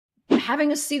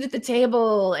having a seat at the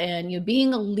table and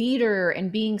being a leader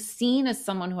and being seen as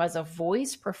someone who has a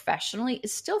voice professionally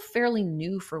is still fairly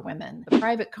new for women. The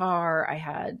private car, I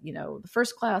had, the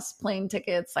first class plane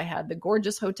tickets, I had the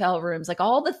gorgeous hotel rooms, like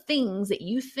all the things that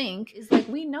you think is like,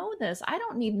 we know this. I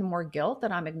don't need more guilt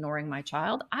that I'm ignoring my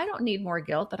child. I don't need more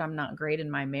guilt that I'm not great in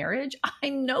my marriage. I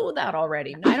know that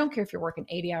already. I don't care if you're working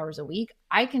 80 hours a week.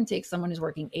 I can take someone who's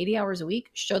working 80 hours a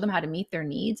week, show them how to meet their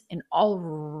needs, and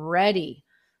already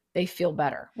they feel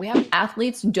better. We have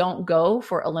athletes don't go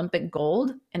for Olympic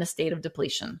gold in a state of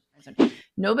depletion.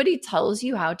 Nobody tells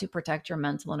you how to protect your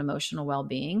mental and emotional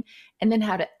well-being and then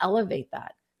how to elevate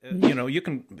that.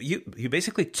 You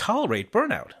basically tolerate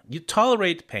burnout. You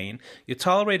tolerate pain. You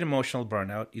tolerate emotional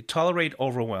burnout. You tolerate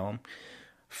overwhelm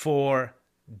for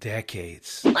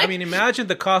decades. I mean, imagine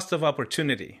the cost of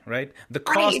opportunity, right? The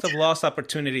cost of lost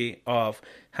opportunity of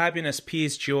happiness,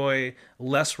 peace, joy,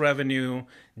 less revenue,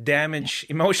 damage,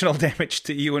 emotional damage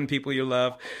to you and people you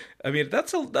love. I mean,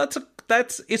 that's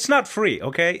it's not free,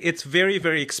 okay? It's very,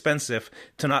 very expensive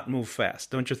to not move fast,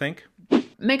 don't you think?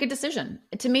 Make a decision.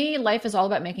 To me, life is all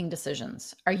about making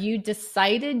decisions. Are you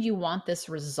decided you want this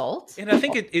result? And I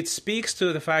think it speaks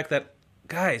to the fact that,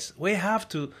 guys, we have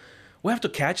to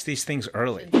catch these things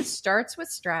early. It starts with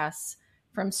stress.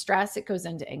 From stress, it goes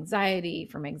into anxiety.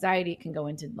 From anxiety, it can go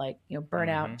into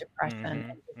burnout,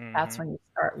 depression. That's when you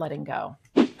start letting go.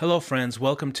 Hello, friends.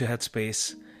 Welcome to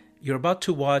Headspace. You're about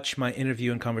to watch my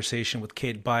interview and conversation with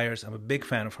Kate Byars. I'm a big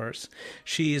fan of hers.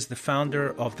 She is the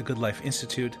founder of the Good Life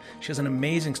Institute. She has an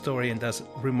amazing story and does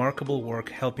remarkable work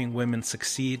helping women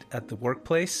succeed at the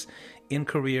workplace, in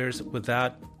careers,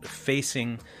 without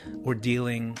facing or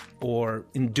dealing or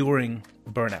enduring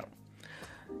burnout.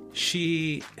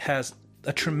 She has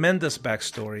a tremendous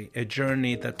backstory, a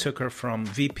journey that took her from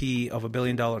VP of a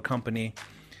billion-dollar company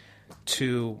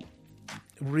to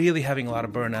really having a lot of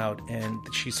burnout, and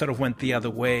she sort of went the other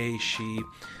way. She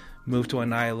moved to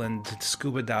an island,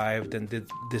 scuba dived, and did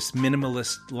this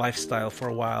minimalist lifestyle for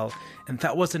a while, and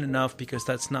that wasn't enough because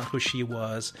that's not who she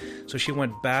was. So she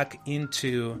went back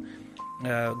into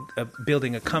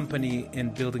building a company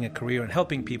and building a career and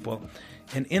helping people.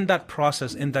 And in that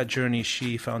process, in that journey,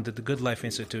 she founded the Good Life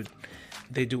Institute.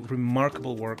 They do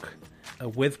remarkable work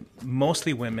with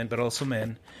mostly women, but also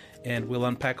men. And we'll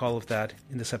unpack all of that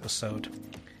in this episode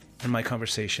and my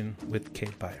conversation with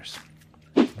Kate Byars.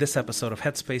 This episode of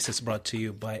Headspace is brought to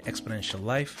you by Exponential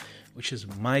Life, which is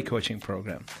my coaching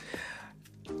program,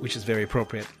 which is very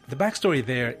appropriate. The backstory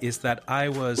there is that I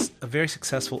was a very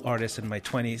successful artist in my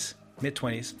 20s,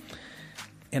 mid-20s,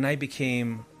 and I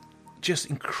became just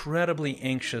incredibly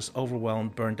anxious,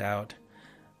 overwhelmed, burned out,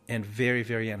 and very,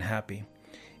 very unhappy.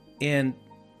 And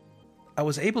I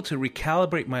was able to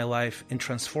recalibrate my life and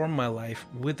transform my life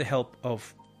with the help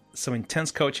of some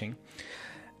intense coaching,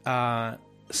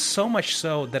 so much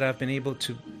so that I've been able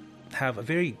to have a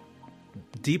very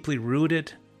deeply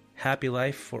rooted, happy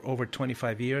life for over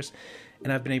 25 years.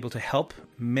 And I've been able to help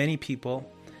many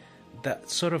people that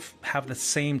sort of have the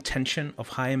same tension of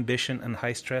high ambition and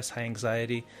high stress, high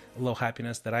anxiety, low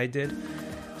happiness that I did.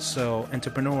 So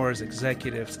entrepreneurs,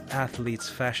 executives, athletes,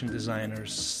 fashion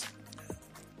designers,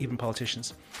 even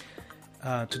politicians,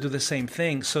 to do the same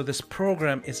thing. So this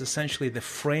program is essentially the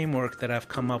framework that I've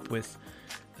come up with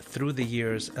through the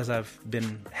years as I've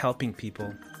been helping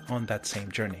people on that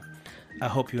same journey. I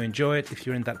hope you enjoy it. If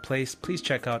you're in that place, please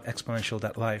check out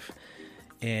exponential.life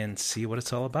and see what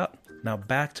it's all about. Now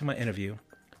back to my interview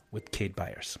with Kate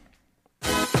Byars.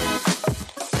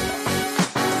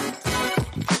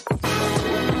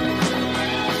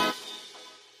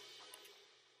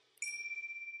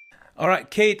 All right,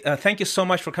 Kate, thank you so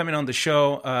much for coming on the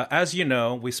show. As you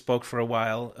know, we spoke for a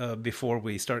while before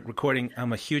we started recording.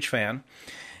 I'm a huge fan,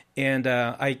 and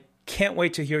I can't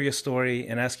wait to hear your story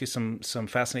and ask you some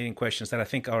fascinating questions that I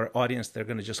think our audience, they're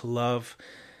going to just love.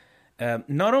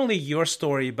 Not only your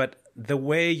story, but the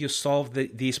way you solve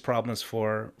these problems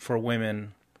for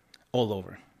women all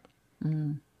over.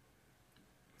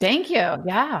 Thank you.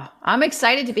 Yeah, I'm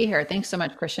excited to be here. Thanks so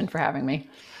much, Christian, for having me.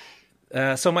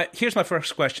 Here's my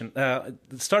first question.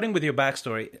 Starting with your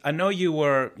backstory, I know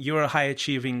you're a high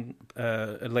achieving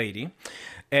lady,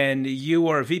 and you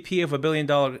were a VP of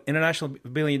international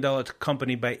billion-dollar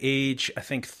company by age, I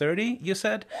think 30. You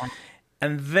said,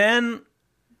 and then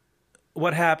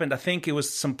what happened? I think it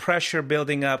was some pressure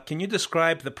building up. Can you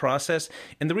describe the process?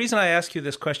 And the reason I ask you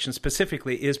this question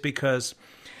specifically is because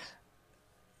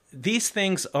these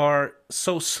things are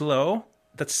so slow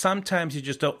that sometimes you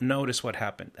just don't notice what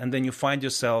happened. And then you find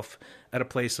yourself at a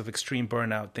place of extreme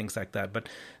burnout, things like that. But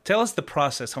tell us the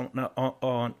process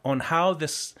on how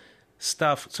this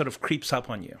stuff sort of creeps up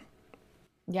on you.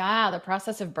 Yeah, the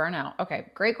process of burnout.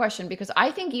 Okay, great question. Because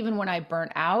I think even when I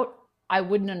burnt out, I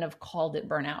wouldn't have called it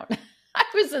burnout. I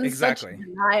was in such Exactly.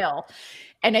 denial.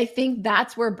 And I think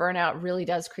that's where burnout really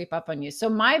does creep up on you. So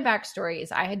my backstory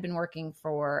is I had been working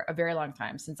for a very long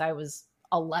time, since I was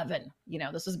 11.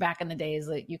 This was back in the days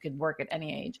that you could work at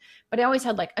any age. But I always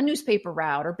had like a newspaper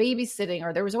route or babysitting,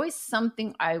 or there was always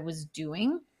something I was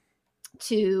doing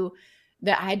to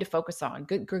that I had to focus on,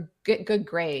 good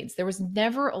grades. There was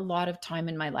never a lot of time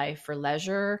in my life for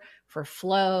leisure, for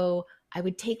flow. I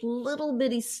would take little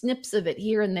bitty snips of it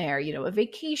here and there, a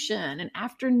vacation, an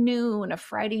afternoon, a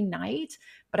Friday night,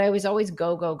 but I was always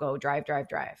go, go, go, drive, drive,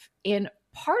 drive. And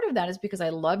part of that is because I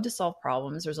love to solve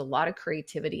problems. There's a lot of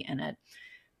creativity in it.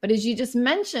 But as you just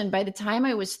mentioned, by the time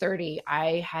I was 30,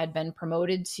 I had been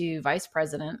promoted to vice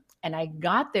president, and I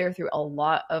got there through a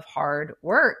lot of hard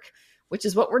work, which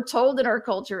is what we're told in our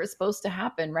culture is supposed to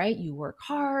happen, right? You work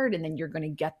hard and then you're going to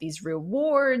get these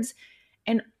rewards.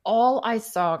 And all I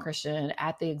saw, Christian,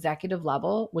 at the executive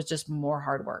level was just more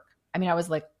hard work. I mean, I was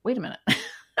like, wait a minute.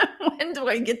 When do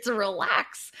I get to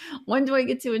relax? When do I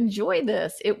get to enjoy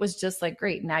this? It was just like,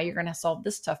 great. Now you're going to solve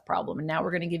this tough problem. And now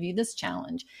we're going to give you this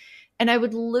challenge. And I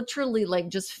would literally like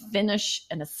just finish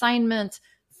an assignment,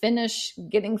 finish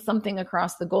getting something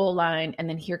across the goal line. And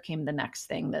then here came the next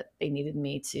thing that they needed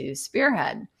me to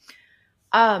spearhead.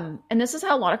 And this is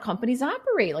how a lot of companies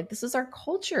operate. Like, this is our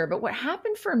culture. But what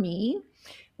happened for me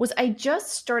was I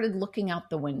just started looking out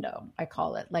the window, I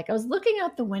call it. Like, I was looking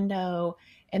out the window,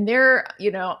 and there,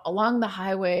 along the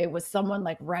highway was someone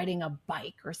like riding a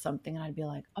bike or something. And I'd be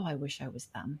like, oh, I wish I was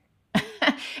them.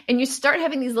 And you start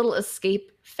having these little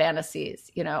escape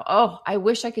fantasies, oh, I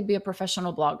wish I could be a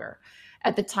professional blogger.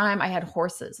 At the time I had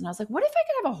horses, and I was like, what if I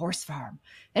could have a horse farm?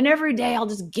 And every day I'll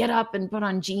just get up and put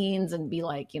on jeans and be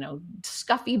like,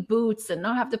 scuffy boots and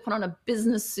not have to put on a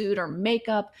business suit or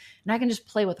makeup. And I can just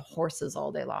play with horses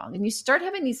all day long. And you start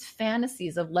having these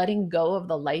fantasies of letting go of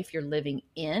the life you're living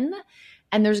in.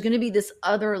 And there's going to be this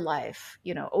other life,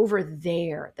 over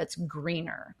there that's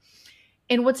greener.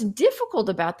 And what's difficult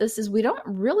about this is we don't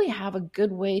really have a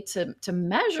good way to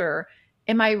measure,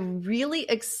 am I really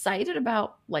excited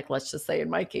about, like, let's just say in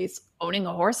my case, owning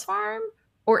a horse farm?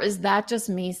 Or is that just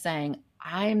me saying,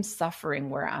 I'm suffering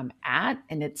where I'm at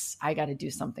and I got to do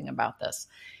something about this?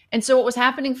 And so what was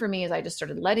happening for me is I just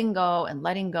started letting go,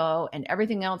 and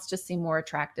everything else just seemed more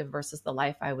attractive versus the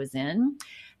life I was in.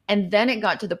 And then it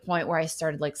got to the point where I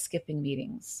started like skipping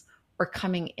meetings or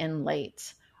coming in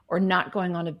late or not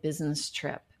going on a business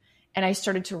trip. And I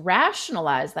started to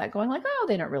rationalize that, going like, oh,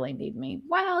 they don't really need me.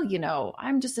 Well,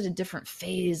 I'm just at a different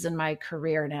phase in my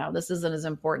career now. This isn't as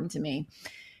important to me.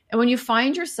 And when you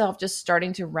find yourself just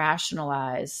starting to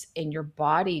rationalize and your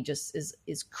body just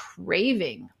is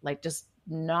craving, like just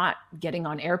not getting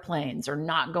on airplanes or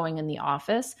not going in the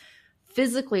office,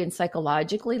 physically and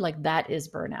psychologically, like that is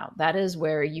burnout. That is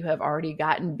where you have already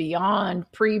gotten beyond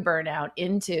pre-burnout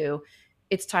into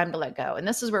it's time to let go. And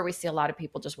this is where we see a lot of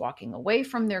people just walking away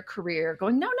from their career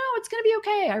going, no, it's going to be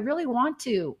okay. I really want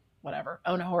to,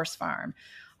 own a horse farm.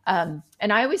 And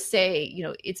I always say,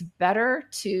 it's better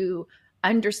to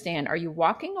understand, are you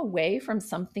walking away from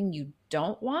something you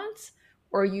don't want,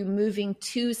 or are you moving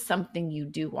to something you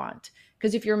do want?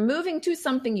 Because if you're moving to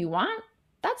something you want,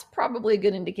 that's probably a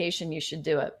good indication you should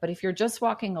do it. But if you're just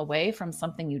walking away from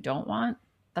something you don't want,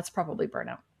 that's probably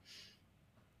burnout.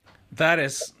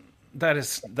 That's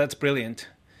brilliant.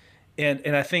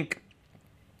 And I think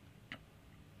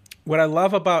what I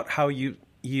love about how you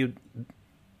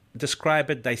describe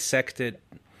it, dissect it,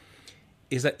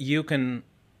 is that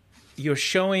you're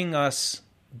showing us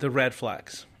the red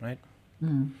flags, right?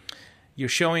 Mm. You're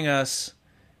showing us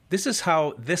this is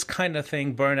how this kind of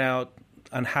thing, burnout,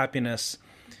 unhappiness,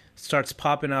 starts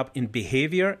popping up in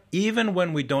behavior, even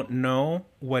when we don't know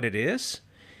what it is,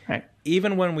 right?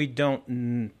 Even when we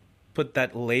don't put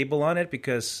that label on it,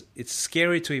 because it's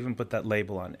scary to even put that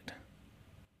label on it.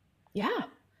 Yeah.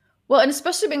 Well, and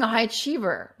especially being a high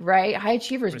achiever, right? High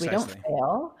achievers, Precisely. We don't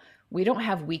fail. We don't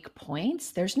have weak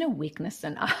points. There's no weakness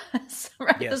in us,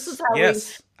 right? Yes. This is how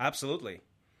Absolutely.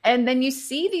 And then you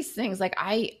see these things, like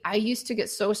I used to get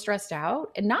so stressed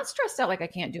out, and not stressed out like I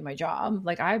can't do my job.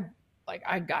 Like I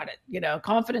got it,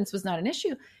 confidence was not an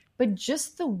issue. But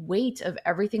just the weight of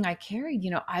everything I carried,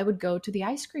 I would go to the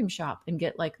ice cream shop and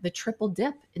get like the triple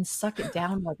dip and suck it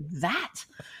down like that.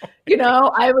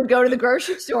 I would go to the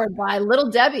grocery store and buy Little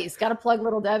Debbie's. Got to plug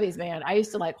Little Debbie's, man. I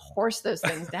used to like horse those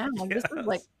things down. Like This is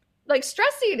like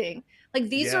stress eating. Like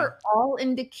these are all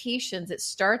indications. It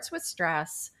starts with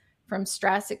stress. From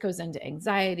stress, it goes into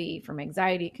anxiety. From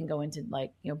anxiety, it can go into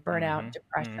like, burnout,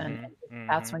 depression.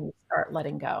 That's when you start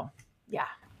letting go. Yeah.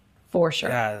 For sure.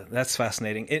 Yeah, that's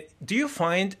fascinating. Do you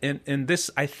find in this,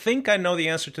 I think I know the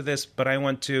answer to this, but I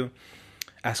want to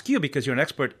ask you because you're an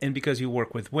expert and because you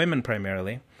work with women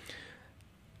primarily.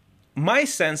 My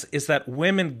sense is that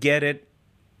women get it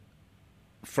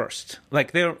first.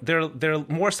 Like they're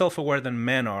more self-aware than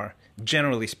men are,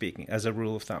 generally speaking, as a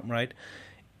rule of thumb, right?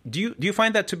 Do you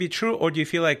find that to be true, or do you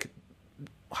feel like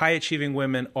high achieving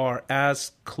women are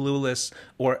as clueless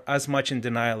or as much in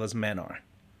denial as men are?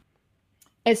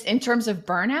 It's in terms of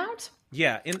burnout?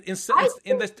 Yeah, in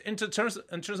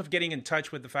terms of getting in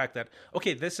touch with the fact that,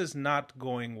 okay, this is not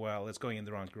going well, it's going in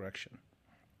the wrong direction.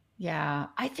 Yeah,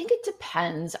 I think it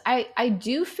depends. I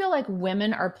do feel like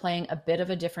women are playing a bit of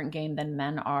a different game than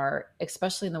men are,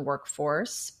 especially in the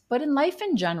workforce. But in life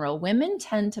in general, women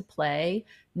tend to play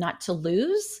not to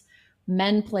lose.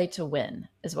 Men play to win,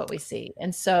 is what we see.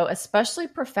 And so, especially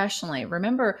professionally,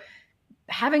 remember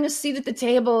having a seat at the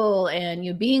table and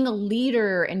you being a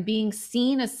leader and being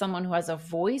seen as someone who has a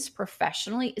voice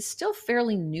professionally is still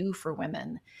fairly new for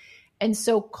women. And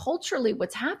so culturally,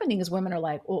 what's happening is women are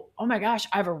like, well, oh my gosh,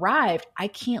 I've arrived. I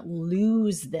can't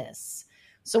lose this.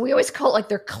 So we always call it like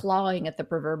they're clawing at the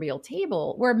proverbial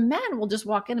table, where men will just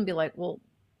walk in and be like, well,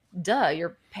 duh,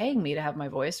 you're paying me to have my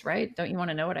voice, right? Don't you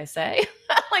want to know what I say?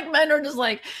 Like men are just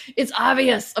like, it's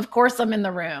obvious. Of course I'm in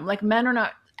the room. Like men are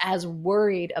not as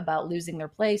worried about losing their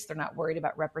place. They're not worried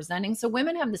about representing. So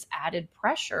women have this added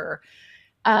pressure.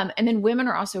 And then women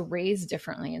are also raised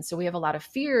differently. And so we have a lot of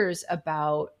fears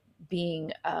about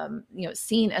being,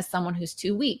 seen as someone who's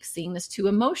too weak, seeing as too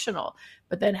emotional.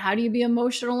 But then how do you be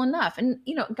emotional enough? And,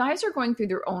 guys are going through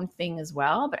their own thing as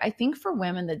well. But I think for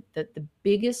women, the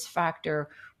biggest factor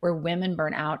where women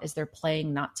burn out is they're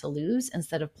playing not to lose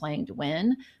instead of playing to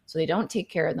win. So they don't take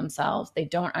care of themselves. They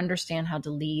don't understand how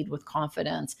to lead with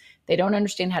confidence. They don't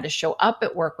understand how to show up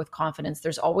at work with confidence.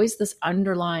 There's always this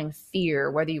underlying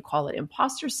fear, whether you call it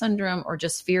imposter syndrome or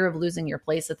just fear of losing your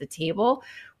place at the table,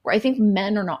 where I think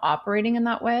men are not operating in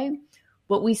that way.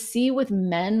 What we see with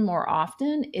men more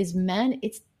often is men,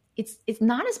 it's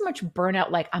not as much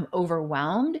burnout like I'm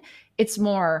overwhelmed. It's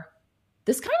more,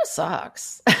 this kind of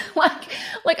sucks.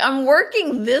 like I'm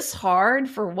working this hard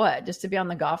for what? Just to be on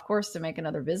the golf course to make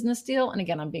another business deal? And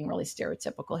again, I'm being really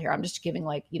stereotypical here. I'm just giving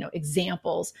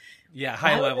examples. Yeah,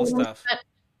 high level stuff.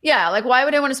 Like why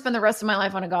would I want to spend the rest of my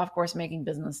life on a golf course making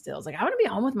business deals? Like I want to be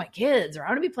home with my kids, or I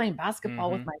want to be playing basketball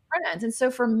with my friends. And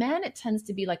so for men, it tends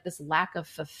to be like this lack of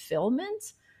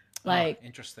fulfillment. Like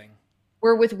interesting.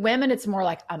 Where with women, it's more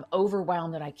like I'm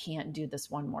overwhelmed and I can't do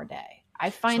this one more day. I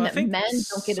find that men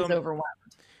don't get as overwhelmed.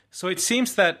 So it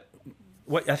seems that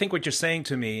what you're saying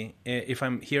to me, if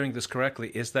I'm hearing this correctly,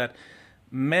 is that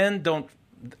men don't.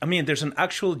 I mean, there's an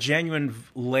actual genuine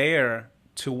layer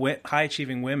to high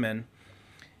achieving women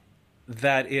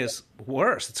that is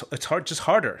worse. It's just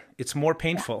harder. It's more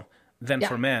painful than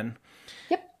for men.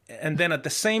 Yep. And then at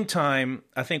the same time,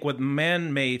 I think what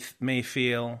men may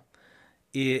feel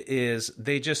is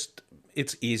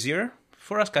it's easier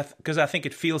for us because I think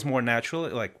it feels more natural.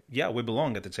 Like, yeah, we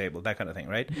belong at the table, that kind of thing,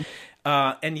 right?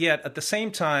 And yet at the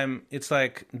same time, it's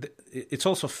like it's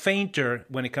also fainter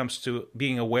when it comes to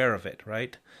being aware of it,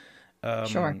 right?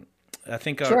 Sure. I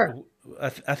think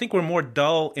I think we're more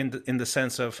dull in the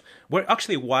sense of we're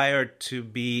actually wired to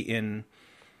be in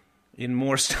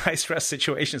more high stress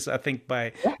situations. I think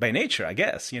by nature, I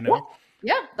guess,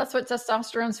 Yeah, that's what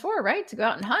testosterone's for, right? To go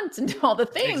out and hunt and do all the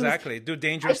things. Exactly, do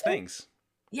dangerous things.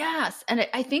 Yes, and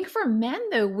I think for men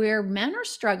though, where men are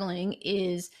struggling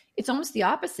is it's almost the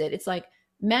opposite. It's like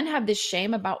men have this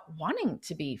shame about wanting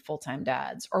to be full-time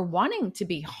dads or wanting to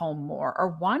be home more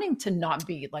or wanting to not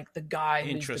be like the guy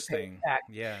who's interesting.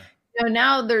 Yeah.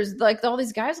 Now there's like all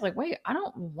these guys like, wait, I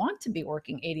don't want to be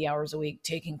working 80 hours a week,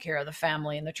 taking care of the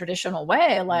family in the traditional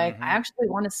way. Like I actually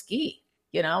want to ski,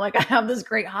 like I have this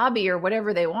great hobby or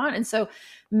whatever they want. And so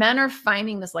men are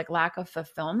finding this like lack of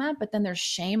fulfillment, but then there's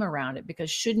shame around it because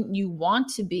shouldn't you want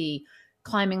to be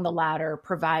climbing the ladder,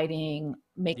 providing,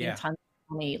 making tons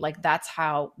of money? Like that's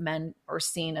how men are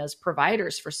seen as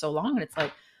providers for so long. And it's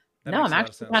like, no, I'm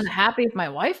actually kind of happy if my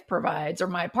wife provides or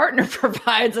my partner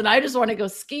provides, and I just want to go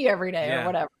ski every day or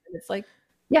whatever. It's like,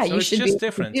 so you should be just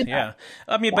different. Yeah.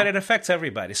 I mean, but it affects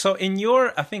everybody. So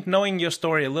I think knowing your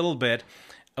story a little bit,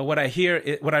 what I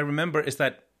remember is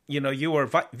that, you were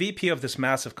VP of this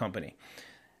massive company.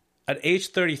 At age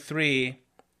 33,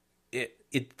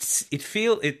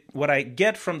 what I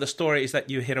get from the story is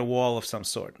that you hit a wall of some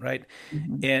sort, right?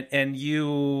 And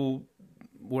you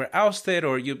were ousted,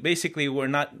 or you basically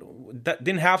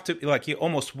didn't have to, like you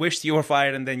almost wished you were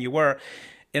fired and then you were.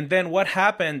 And then what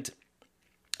happened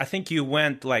I think you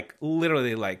went like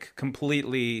literally like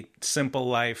completely simple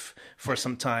life for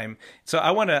some time. So I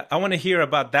want to hear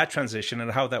about that transition and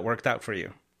how that worked out for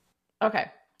you. Okay.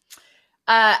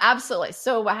 Absolutely.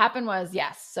 So what happened was,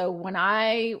 yes. So when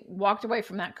I walked away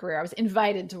from that career, I was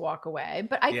invited to walk away,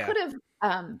 but Yeah.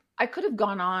 I could have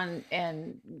gone on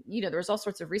and, there was all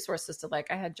sorts of resources to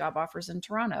like, I had job offers in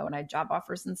Toronto and I had job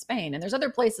offers in Spain and there's other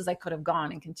places I could have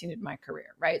gone and continued my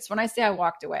career. Right. So when I say I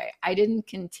walked away, I didn't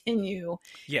continue in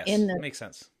Yes. the Makes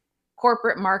sense.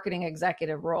 corporate marketing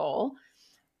executive role.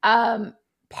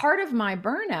 Part of my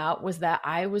burnout was that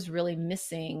I was really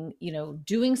missing,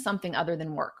 doing something other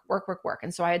than work.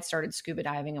 And so I had started scuba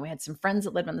diving and we had some friends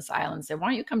that lived on this island and said, why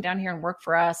don't you come down here and work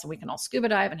for us and we can all scuba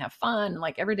dive and have fun. And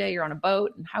like every day you're on a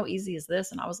boat and how easy is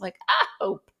this? And I was like,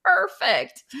 oh,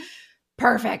 perfect.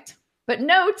 But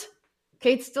note,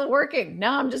 Kate's still working.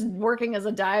 Now I'm just working as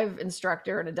a dive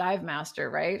instructor and a dive master,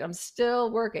 right? I'm still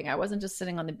working. I wasn't just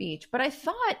sitting on the beach, but I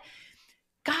thought,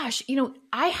 gosh,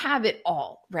 I have it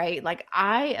all, right? Like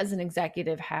I, as an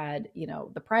executive had,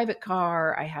 the private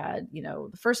car, I had,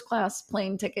 the first class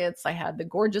plane tickets, I had the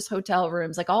gorgeous hotel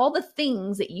rooms, like all the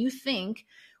things that you think,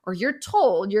 or you're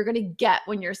told you're going to get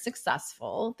when you're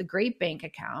successful, the great bank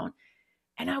account.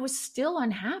 And I was still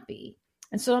unhappy.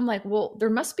 And so I'm like, well, there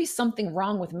must be something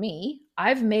wrong with me.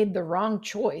 I've made the wrong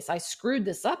choice. I screwed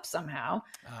this up somehow.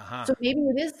 Uh-huh. So maybe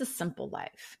it is the simple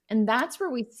life. And that's where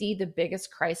we see the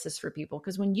biggest crisis for people.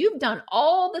 Because when you've done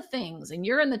all the things and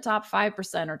you're in the top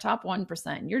 5% or top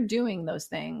 1%, and you're doing those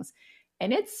things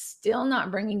and it's still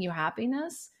not bringing you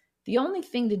happiness, the only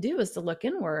thing to do is to look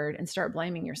inward and start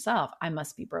blaming yourself. I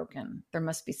must be broken. There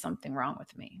must be something wrong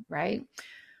with me, right?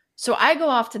 So I go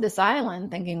off to this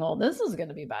island thinking, well, this is going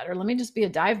to be better. Let me just be a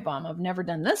dive bum. I've never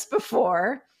done this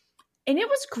before. And it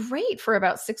was great for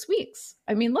about 6 weeks.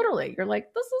 I mean, literally, you're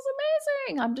like, this is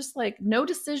amazing. I'm just like, no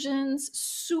decisions,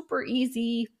 super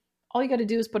easy. All you got to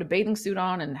do is put a bathing suit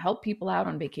on and help people out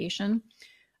on vacation.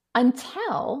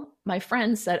 Until my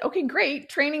friends said, okay, great.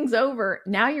 Training's over.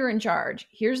 Now you're in charge.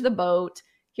 Here's the boat.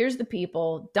 Here's the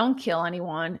people. Don't kill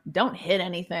anyone. Don't hit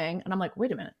anything. And I'm like,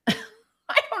 wait a minute.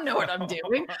 I don't know what I'm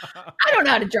doing. I don't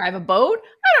know how to drive a boat.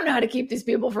 I don't know how to keep these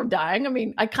people from dying. I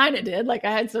mean, I kind of did. Like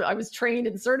I was trained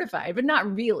and certified, but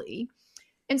not really.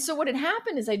 And so what had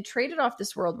happened is I'd traded off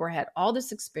this world where I had all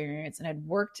this experience and I'd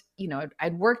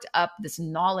worked up this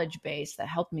knowledge base that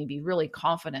helped me be really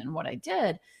confident in what I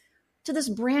did, to this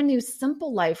brand new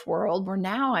simple life world where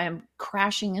now I am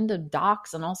crashing into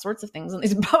docks and all sorts of things on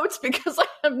these boats because I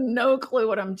have no clue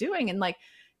what I'm doing. And like,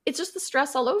 it's just the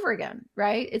stress all over again,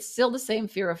 right? It's still the same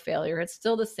fear of failure. It's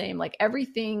still the same, like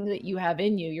everything that you have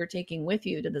in you, you're taking with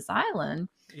you to this island.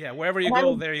 Yeah, wherever you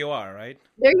go, there you are, right?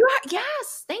 There you are.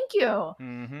 Yes, thank you.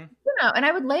 Mm-hmm. And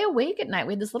I would lay awake at night.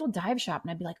 We had this little dive shop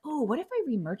and I'd be like, oh, what if I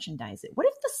re-merchandise it? What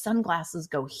if the sunglasses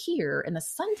go here and the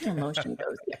suntan lotion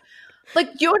goes here? Like,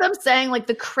 you know what I'm saying? Like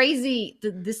the crazy,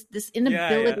 this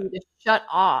inability to shut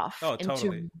off and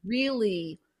totally. to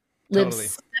really live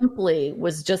simply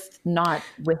was just not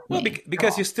with me. Well,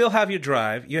 because you still have your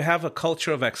drive, you have a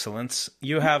culture of excellence,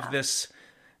 you have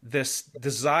this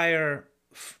desire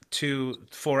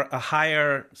for a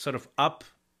higher sort of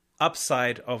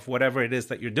upside of whatever it is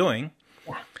that you're doing.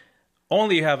 Yeah.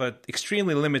 Only you have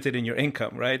extremely limited in your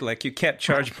income, right? Like you can't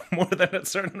charge more than a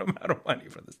certain amount of money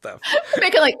for this stuff. You're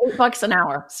making like $8 an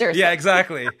hour. Seriously. Yeah,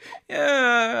 exactly.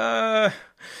 Yeah.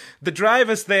 The drive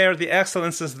is there, the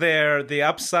excellence is there, the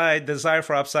desire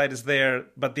for upside is there,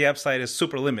 but the upside is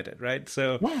super limited, right?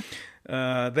 So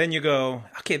then you go,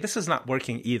 okay, this is not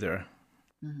working either.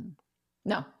 Mm-hmm.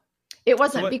 No, it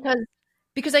wasn't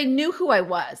because I knew who I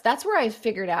was. That's where I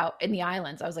figured out in the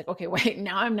islands. I was like, okay, wait,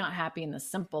 now I'm not happy in the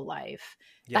simple life.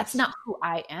 Yes. That's not who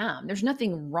I am. There's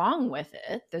nothing wrong with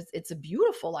it. It's a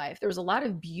beautiful life. There's a lot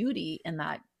of beauty in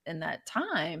that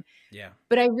time. Yeah.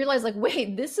 But I realized like,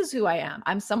 wait, this is who I am.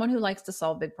 I'm someone who likes to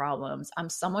solve big problems. I'm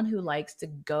someone who likes to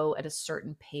go at a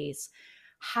certain pace.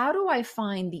 How do I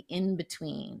find the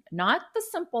in-between? Not the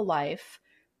simple life,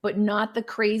 but not the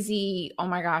crazy, oh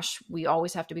my gosh, we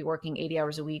always have to be working 80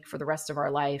 hours a week for the rest of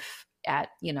our life at,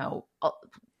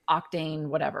 octane,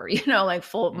 whatever, like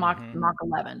full Mach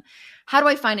 11. How do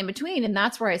I find in between? And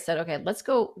that's where I said, okay,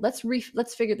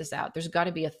 let's figure this out. There's got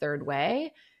to be a third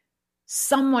way.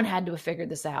 Someone had to have figured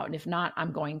this out. And if not,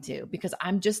 I'm going to, because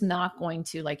I'm just not going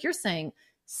to, like you're saying,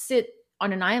 sit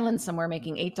on an island somewhere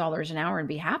making $8 an hour and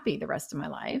be happy the rest of my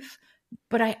life.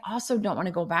 But I also don't want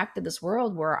to go back to this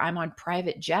world where I'm on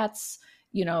private jets,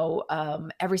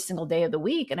 every single day of the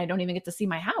week, and I don't even get to see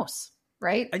my house,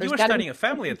 right? And you were starting a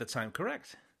family at the time,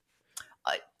 correct?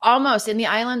 Almost. In the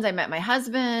islands, I met my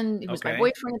husband, who was my Okay.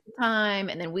 boyfriend at the time.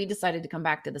 And then we decided to come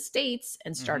back to the States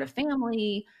and start a Hmm.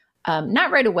 family. Not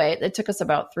right away. It took us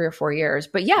about 3 or 4 years.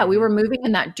 But yeah, we Hmm. were moving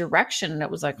in that direction. And it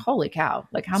was like, holy cow,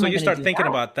 like, how am So I you going to start do thinking that?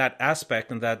 about that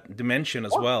aspect and that dimension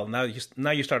as Yeah. well. Now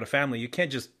you start a family. You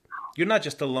can't just you're not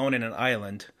just alone in an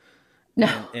island No.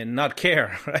 and not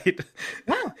care, right?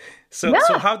 Yeah. So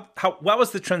Yeah. how what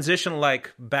was the transition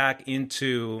like back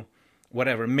into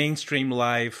whatever mainstream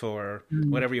life or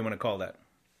whatever you want to call that?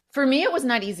 For me, it was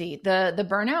not easy. The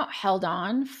burnout held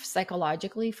on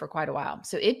psychologically for quite a while.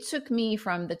 So it took me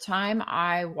from the time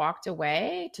I walked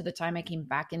away to the time I came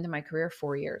back into my career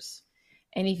 4 years.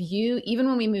 And even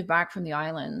when we moved back from the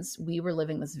islands, we were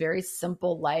living this very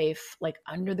simple life, like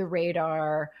under the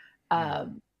radar,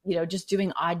 Mm. just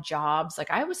doing odd jobs.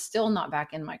 Like I was still not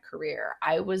back in my career.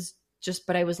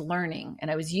 But I was learning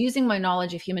and I was using my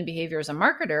knowledge of human behavior as a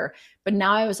marketer, but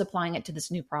now I was applying it to this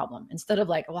new problem. Instead of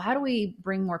like, well, how do we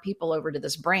bring more people over to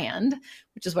this brand,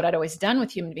 which is what I'd always done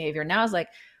with human behavior. Now it's like,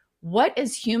 what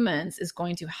as humans is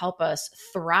going to help us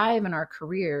thrive in our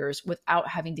careers without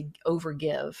having to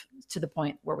overgive to the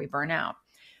point where we burn out?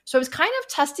 So I was kind of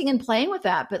testing and playing with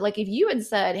that. But like if you had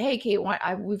said, hey, Kate,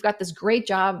 we've got this great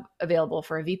job available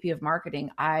for a VP of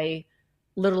marketing, I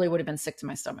literally would have been sick to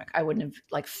my stomach. I wouldn't have,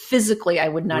 like, physically, I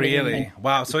would not even. Really?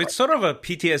 Wow. So it's sort of a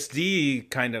PTSD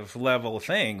kind of level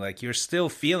thing. Like you're still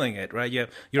feeling it, right? You're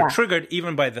Yeah, triggered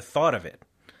even by the thought of it.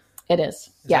 it is.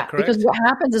 Is that Yeah. Because correct? what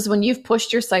happens is when you've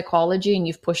pushed your psychology and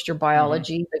you've pushed your Hmm.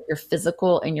 biology, like your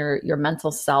physical and your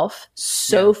mental self Yeah.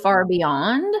 so far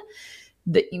beyond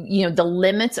the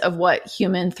limits of what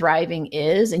human thriving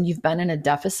is, and you've been in a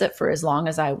deficit for as long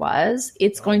as I was,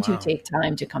 it's Oh, going to wow. take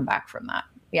time to come back from that.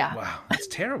 Yeah. Wow. That's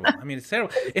terrible. I mean, it's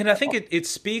terrible. And I think it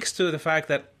speaks to the fact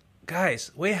that,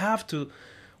 guys, we have to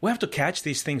catch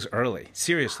these things early.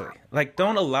 Seriously. Like,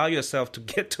 don't allow yourself to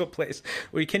get to a place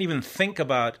where you can't even think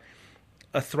about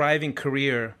a thriving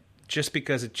career just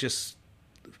because it just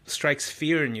strikes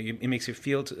fear in you. It makes you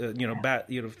feel, bad.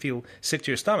 Feel sick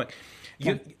to your stomach.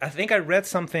 I think I read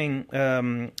something,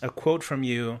 a quote from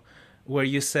you, where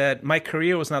you said, "My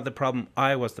career was not the problem.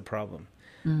 I was the problem."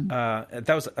 Mm.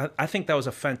 I think that was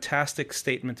a fantastic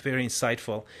statement, very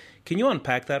insightful. Can you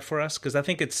unpack that for us? Because I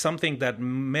think it's something that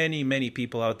many, many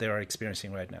people out there are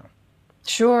experiencing right now.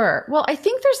 Sure. Well, I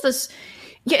think there's this,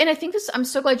 yeah, and I think this, I'm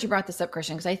so glad you brought this up,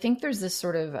 Christian, because I think there's this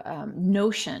sort of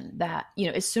notion that,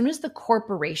 as soon as the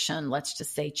corporation, let's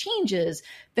just say, changes,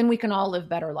 then we can all live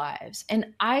better lives.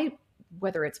 And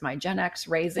whether it's my Gen X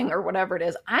raising or whatever it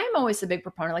is, I'm always a big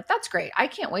proponent, like, that's great. I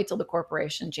can't wait till the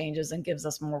corporation changes and gives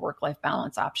us more work-life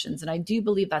balance options. And I do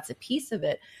believe that's a piece of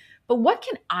it. But what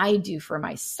can I do for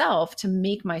myself to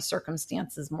make my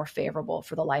circumstances more favorable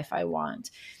for the life I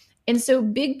want? And so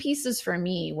big pieces for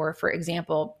me were, for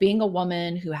example, being a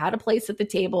woman who had a place at the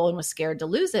table and was scared to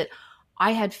lose it.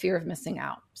 I had fear of missing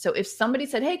out. So if somebody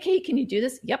said, hey, Kate, can you do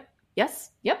this? Yep.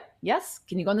 Yes. Yep. Yes.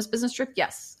 Can you go on this business trip?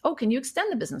 Yes. Oh, can you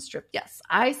extend the business trip? Yes.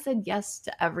 I said yes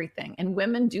to everything. And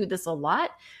women do this a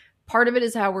lot. Part of it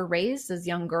is how we're raised as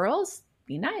young girls.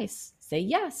 Be nice. Say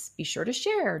yes. Be sure to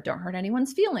share. Don't hurt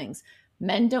anyone's feelings.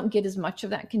 Men don't get as much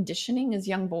of that conditioning as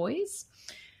young boys.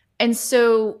 And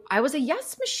so I was a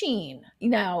yes machine.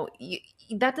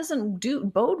 That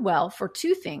doesn't bode well for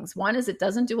two things. One is it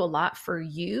doesn't do a lot for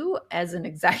you as an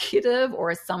executive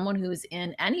or as someone who's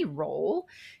in any role.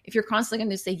 If you're constantly going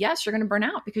to say yes, you're going to burn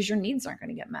out because your needs aren't going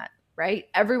to get met, right?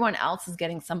 Everyone else is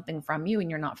getting something from you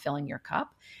and you're not filling your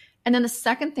cup. And then the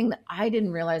second thing that I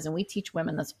didn't realize, and we teach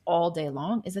women this all day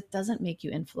long, is it doesn't make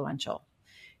you influential.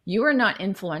 You are not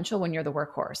influential when you're the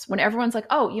workhorse. When everyone's like,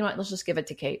 oh, you know what, let's just give it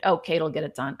to Kate. Oh, Kate will get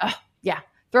it done. Oh, yeah,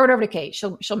 throw it over to Kate.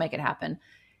 She'll make it happen.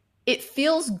 It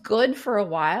feels good for a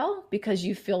while because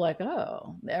you feel like,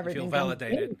 oh, everything You feel comes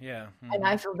validated. in. Yeah. And Hmm.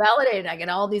 I feel validated. I get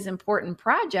all these important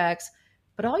projects,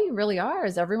 but all you really are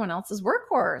is everyone else's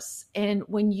workhorse. And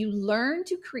when you learn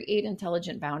to create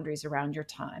intelligent boundaries around your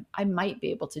time, I might be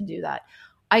able to do that.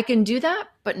 I can do that,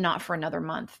 but not for another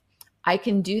month. I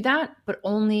can do that, but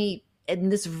only in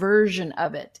this version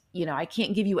of it. I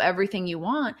can't give you everything you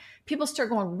want. People start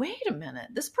going, wait a minute,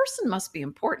 this person must be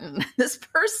important. This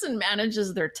person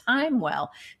manages their time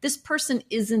well. This person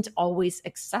isn't always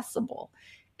accessible.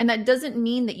 And that doesn't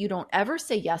mean that you don't ever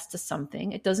say yes to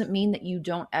something. It doesn't mean that you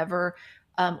don't ever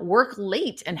work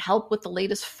late and help with the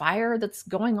latest fire that's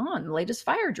going on, the latest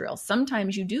fire drill.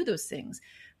 Sometimes you do those things,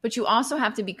 but you also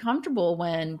have to be comfortable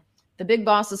when the big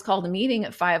boss has called a meeting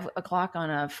at 5 o'clock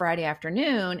on a Friday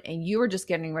afternoon, and you were just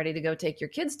getting ready to go take your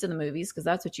kids to the movies because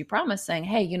that's what you promised, saying,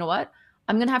 hey, you know what?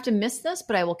 I'm going to have to miss this,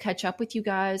 but I will catch up with you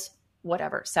guys,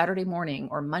 whatever, Saturday morning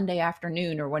or Monday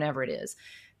afternoon or whenever it is.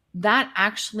 that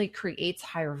actually creates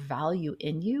higher value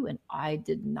in you. And I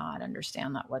did not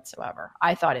understand that whatsoever.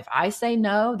 I thought if I say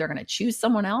no, they're going to choose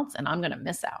someone else and I'm going to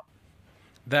miss out.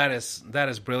 That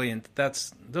is brilliant.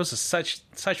 Those are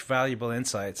such valuable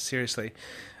insights. Seriously,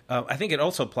 I think it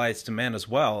also applies to men as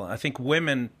well. I think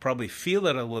women probably feel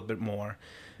it a little bit more,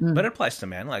 but it applies to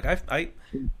men. Like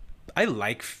I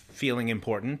like feeling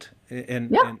important,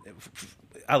 and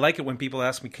I like it when people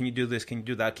ask me, "Can you do this? Can you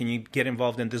do that? Can you get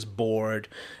involved in this board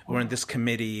or in this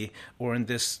committee or in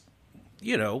this?"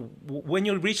 You know, when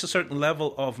you reach a certain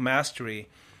level of mastery,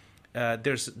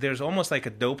 there's almost like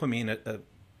a dopamine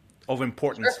of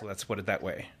importance. Sure. Let's put it that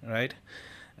way, right?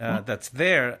 That's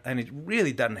there, and it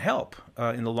really doesn't help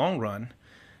in the long run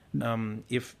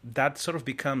if that sort of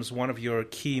becomes one of your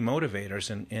key motivators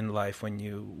in life when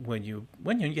you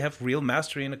have real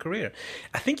mastery in a career.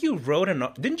 I think you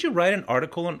didn't you write an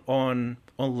article on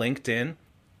LinkedIn,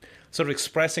 sort of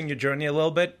expressing your journey a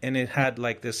little bit, and it had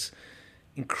like this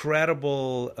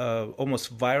incredible,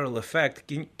 almost viral effect.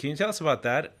 Can you tell us about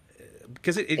that?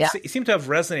 Because it seemed to have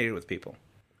resonated with people.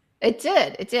 It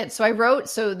did.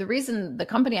 So the reason the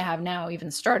company I have now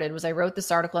even started was I wrote this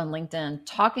article on LinkedIn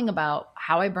talking about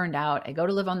how I burned out. I go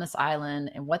to live on this island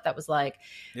and what that was like.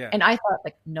 Yeah. And I thought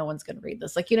like, no one's going to read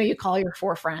this. Like, you know, you call your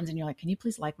 4 friends and you're like, can you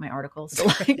please like my article? So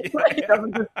like, it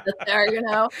doesn't just sit there, you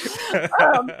know?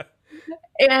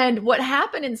 And what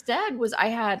happened instead was I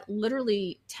had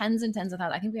literally tens and tens of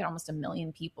thousands. I think we had almost 1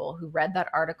 million people who read that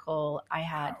article. I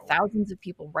had thousands of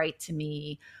people write to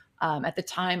me. At the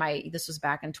time, this was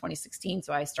back in 2016.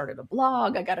 So I started a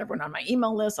blog. I got everyone on my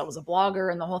email list. I was a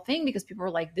blogger and the whole thing because people were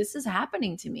like, this is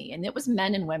happening to me. And it was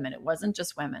men and women. It wasn't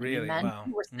just women. Really? Men Wow.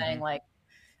 who were saying like,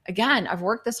 again, I've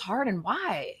worked this hard and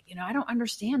why? You know, I don't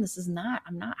understand.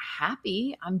 I'm not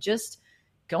happy. I'm just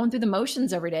going through the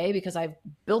motions every day because I've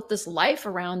built this life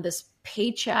around this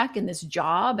paycheck and this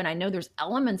job. And I know there's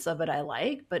elements of it I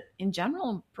like, but in general,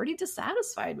 I'm pretty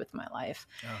dissatisfied with my life.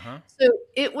 Uh-huh. So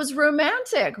it was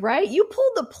romantic, right? You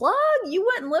pulled the plug. You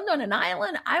went and lived on an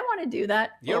island. I want to do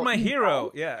that. You're my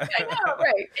hero. Yeah. I know,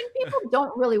 right. And people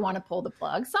don't really want to pull the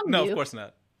plug. Some do. No, of course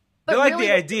not. They like really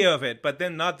the idea of it, but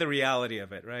then not the reality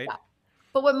of it, right? Yeah.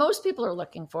 But what most people are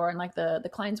looking for, and like the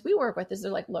clients we work with, is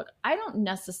they're like, look, I don't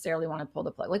necessarily want to pull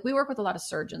the plug. Like we work with a lot of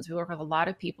surgeons. We work with a lot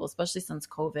of people, especially since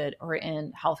COVID or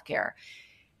in healthcare.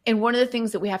 And one of the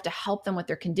things that we have to help them with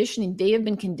their conditioning, they have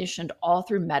been conditioned all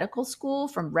through medical school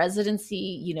from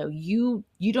residency. You know, you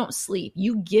don't sleep.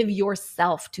 You give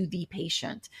yourself to the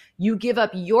patient. You give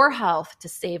up your health to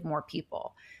save more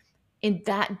people. And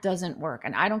that doesn't work.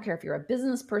 And I don't care if you're a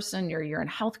business person or you're in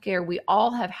healthcare, we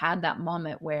all have had that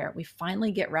moment where we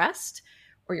finally get rest,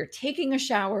 or you're taking a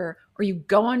shower, or you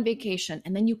go on vacation,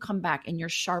 and then you come back and you're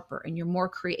sharper and you're more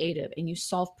creative and you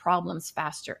solve problems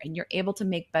faster and you're able to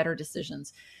make better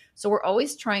decisions. So we're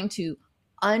always trying to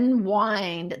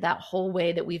unwind that whole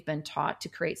way that we've been taught to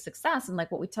create success. And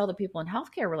like what we tell the people in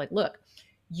healthcare, we're like, look,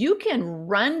 you can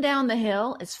run down the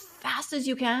hill as fast as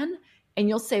you can and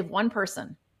you'll save one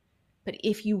person. But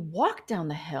if you walk down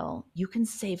the hill, you can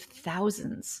save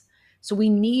thousands. So we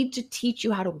need to teach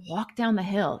you how to walk down the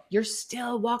hill. You're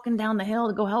still walking down the hill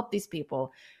to go help these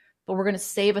people, but we're going to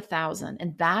save 1,000.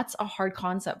 And that's a hard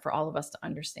concept for all of us to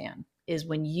understand, is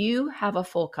when you have a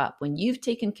full cup, when you've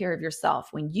taken care of yourself,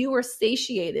 when you are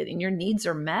satiated and your needs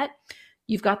are met,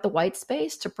 you've got the white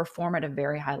space to perform at a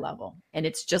very high level. And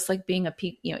it's just like being a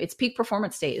peak, you know, it's peak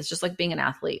performance state. It's just like being an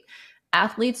athlete.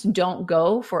 Athletes don't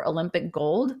go for Olympic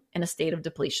gold in a state of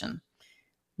depletion.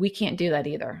 We can't do that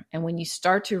either. And when you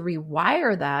start to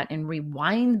rewire that and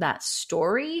rewind that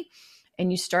story, and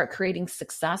you start creating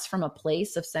success from a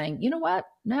place of saying, you know what?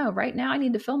 No, right now I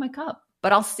need to fill my cup,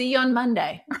 but I'll see you on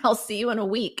Monday, or I'll see you in a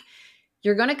week.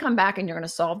 You're going to come back and you're going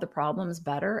to solve the problems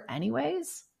better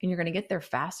anyways. And you're going to get there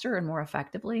faster and more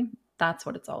effectively. That's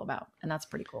what it's all about. And that's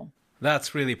pretty cool.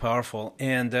 That's really powerful.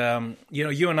 And, you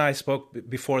know, you and I spoke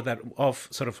before that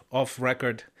off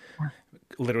record,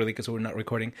 literally because we're not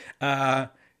recording,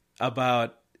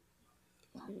 about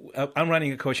I'm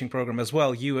running a coaching program as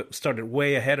well. You started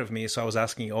way ahead of me, so I was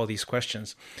asking you all these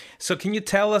questions. So can you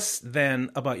tell us then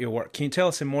about your work? Can you tell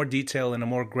us in more detail, in a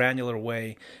more granular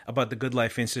way, about the Good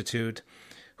Life Institute,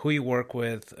 who you work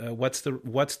with, what's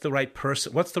the right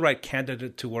person, what's the right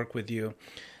candidate to work with you?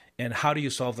 And how do you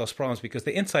solve those problems? Because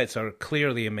the insights are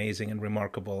clearly amazing and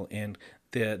remarkable, and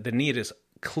the need is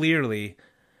clearly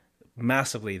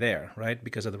massively there, right?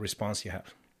 Because of the response you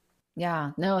have.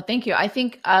 Yeah, no, thank you. I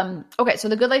think, so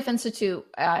the Good Life Institute,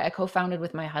 I co-founded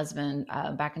with my husband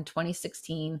back in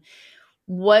 2016.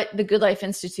 what the Good Life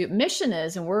Institute mission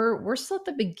is, and we're still at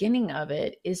the beginning of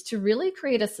it, is to really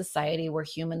create a society where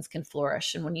humans can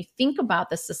flourish. And when you think about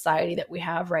the society that we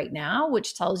have right now,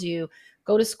 which tells you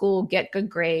go to school, get good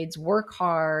grades, work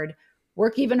hard,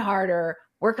 work even harder,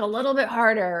 work a little bit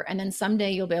harder, and then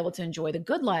someday you'll be able to enjoy the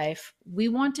good life. We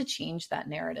want to change that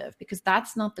narrative, because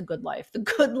that's not the good life. The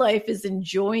good life is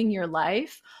enjoying your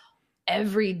life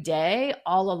every day,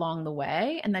 all along the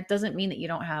way. And that doesn't mean that you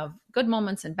don't have good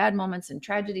moments and bad moments and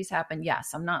tragedies happen.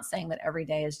 Yes, I'm not saying that every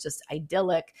day is just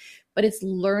idyllic, but it's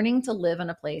learning to live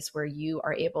in a place where you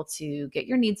are able to get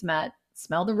your needs met,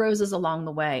 smell the roses along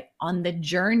the way on the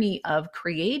journey of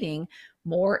creating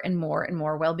more and more and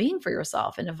more well-being for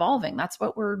yourself and evolving. That's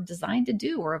what we're designed to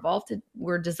do.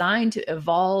 We're designed to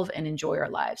evolve and enjoy our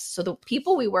lives. So the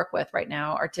people we work with right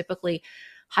now are typically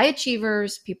high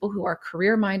achievers, people who are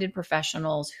career-minded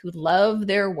professionals who love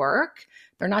their work.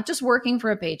 They're not just working for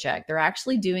a paycheck. They're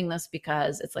actually doing this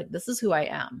because it's like, this is who I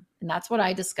am. And that's what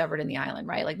I discovered in the island,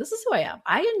 right? Like, this is who I am.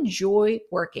 I enjoy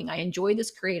working. I enjoy this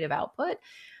creative output.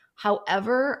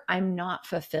 However, I'm not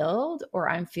fulfilled, or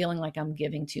I'm feeling like I'm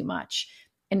giving too much.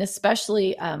 And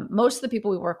especially most of the people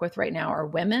we work with right now are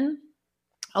women.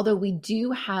 Although we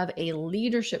do have a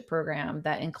leadership program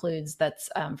that's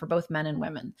for both men and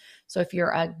women. So if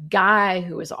you're a guy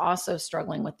who is also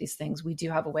struggling with these things, we do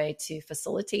have a way to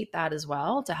facilitate that as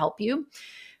well to help you.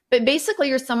 But basically,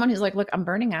 you're someone who's like, look, I'm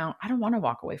burning out. I don't want to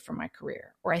walk away from my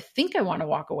career, or I think I want to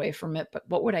walk away from it, but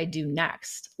what would I do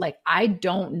next? Like, I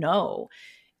don't know.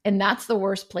 And that's the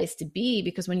worst place to be,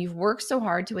 because when you've worked so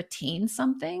hard to attain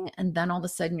something and then all of a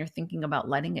sudden you're thinking about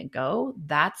letting it go,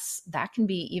 that can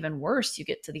be even worse. You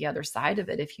get to the other side of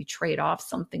it if you trade off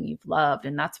something you've loved.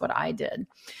 And that's what I did.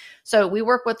 So we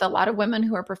work with a lot of women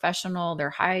who are professional. They're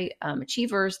high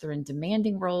achievers. They're in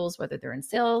demanding roles, whether they're in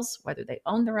sales, whether they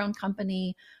own their own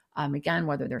company, again,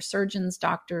 whether they're surgeons,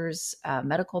 doctors,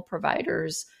 medical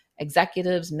providers,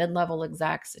 executives, mid-level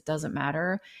execs, it doesn't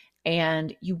matter.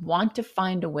 And you want to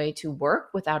find a way to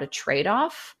work without a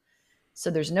trade-off. So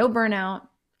there's no burnout.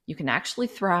 You can actually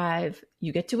thrive.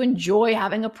 You get to enjoy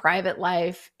having a private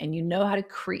life, and you know how to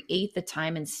create the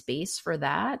time and space for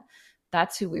that.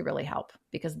 That's who we really help,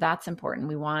 because that's important.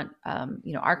 We want,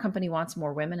 our company wants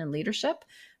more women in leadership,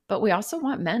 but we also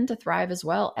want men to thrive as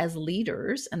well as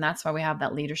leaders. And that's why we have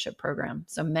that leadership program.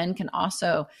 So men can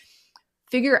also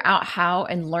figure out how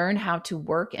and learn how to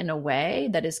work in a way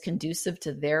that is conducive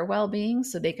to their well-being,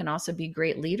 so they can also be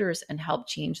great leaders and help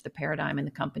change the paradigm in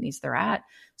the companies they're at.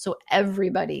 So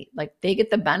everybody, like, they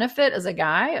get the benefit as a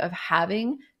guy of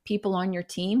having people on your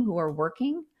team who are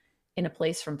working in a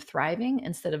place from thriving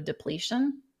instead of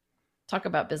depletion. Talk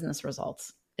about business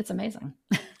results. It's amazing.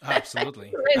 Absolutely.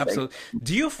 It's amazing. Absolutely.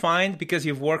 Do you find, because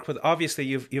you've worked with, obviously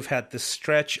you've had this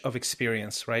stretch of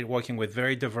experience, right? Working with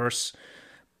very diverse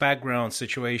background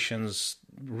situations,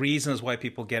 reasons why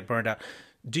people get burned out.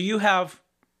 Do you have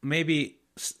maybe,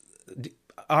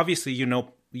 obviously,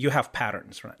 you have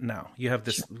patterns right now. You have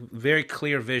this very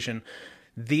clear vision.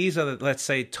 These are the, let's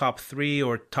say, top 3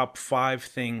 or top 5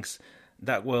 things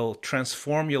that will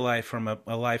transform your life from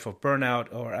a life of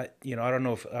burnout, or, I don't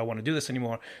know if I want to do this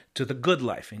anymore, to the good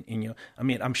life in you. I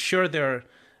mean, I'm sure there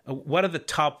are, what are the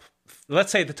top,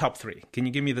 let's say the top 3. Can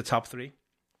you give me the top 3?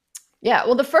 Yeah.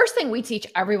 Well, the first thing we teach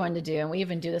everyone to do, and we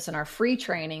even do this in our free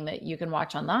training that you can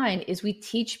watch online, is we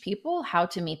teach people how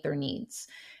to meet their needs.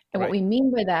 And what we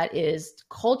mean by that is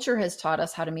culture has taught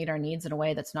us how to meet our needs in a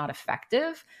way that's not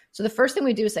effective. So the first thing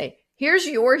we do is say, here's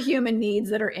your human needs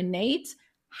that are innate.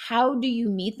 How do you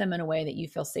meet them in a way that you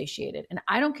feel satiated? And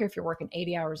I don't care if you're working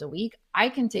 80 hours a week. I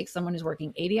can take someone who's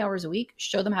working 80 hours a week,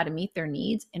 show them how to meet their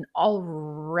needs, and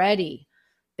already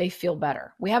they feel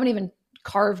better. We haven't even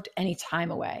carved any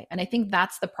time away. And I think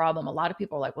that's the problem. A lot of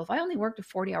people are like, well, if I only worked a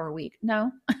 40-hour week.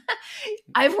 No,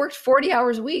 I've worked 40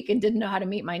 hours a week and didn't know how to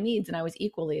meet my needs, and I was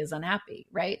equally as unhappy,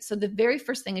 right? So the very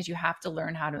first thing is you have to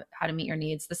learn how to meet your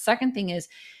needs. The second thing is,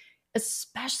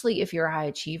 especially if you're a high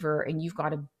achiever and you've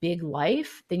got a big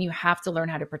life, then you have to learn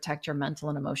how to protect your mental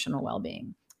and emotional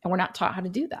well-being. And we're not taught how to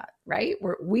do that, right?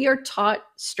 We are taught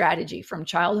strategy from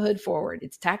childhood forward.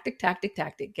 It's tactic,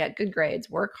 get good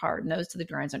grades, work hard, nose to the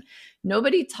grindstone.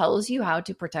 Nobody tells you how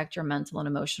to protect your mental and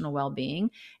emotional well-being,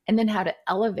 and then how to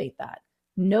elevate that.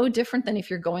 No different than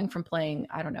if you're going from playing,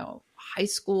 I don't know, high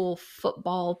school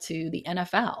football to the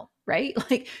NFL, right?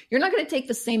 Like, you're not going to take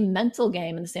the same mental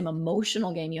game and the same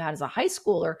emotional game you had as a high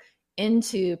schooler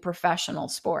into professional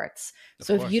sports.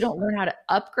 So if you don't learn how to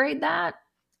upgrade that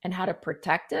and how to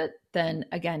protect it, then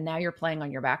again, now you're playing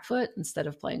on your back foot instead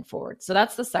of playing forward. So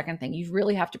that's the second thing. You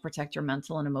really have to protect your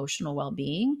mental and emotional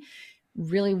well-being.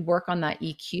 really work on that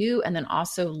EQ, and then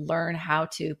also learn how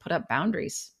to put up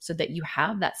boundaries so that you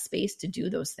have that space to do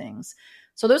those things.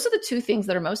 So those are the two things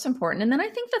that are most important. And then I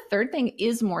think the third thing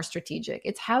is more strategic.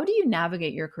 It's how do you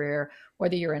navigate your career,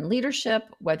 whether you're in leadership,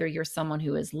 whether you're someone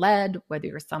who is led, whether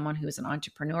you're someone who is an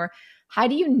entrepreneur, how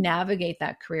do you navigate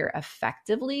that career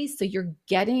effectively so you're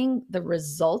getting the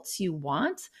results you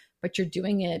want, but you're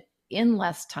doing it in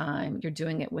less time, you're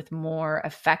doing it with more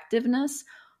effectiveness.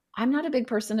 I'm not a big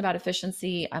person about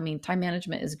efficiency. I mean, time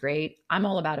management is great. I'm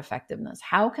all about effectiveness.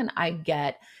 How can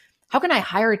I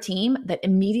hire a team that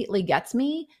immediately gets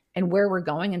me and where we're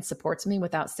going and supports me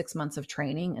without 6 months of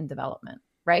training and development,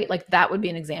 right? Like that would be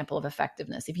an example of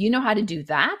effectiveness. If you know how to do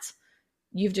that,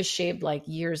 you've just shaved like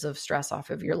years of stress off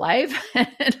of your life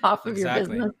and off of your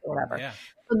business or whatever. Yeah.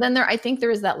 So then I think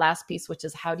there is that last piece, which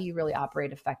is how do you really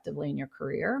operate effectively in your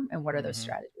career and what are those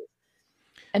strategies?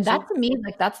 And that to me,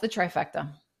 like that's the trifecta.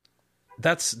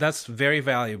 That's very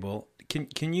valuable.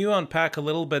 Can you unpack a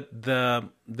little bit the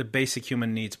basic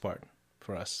human needs part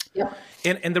for us? Yeah.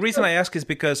 And the reason I ask is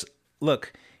because,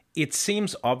 look, it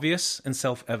seems obvious and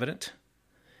self-evident,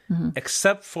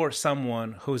 except for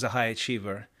someone who's a high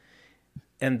achiever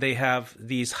and they have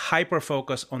these hyper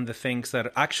focus on the things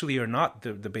that actually are not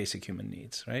the basic human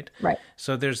needs, right? Right.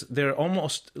 So they're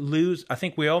almost lose. I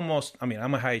think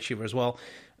I'm a high achiever as well.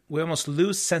 We almost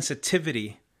lose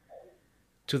sensitivity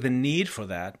to the need for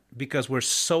that because we're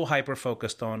so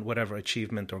hyper-focused on whatever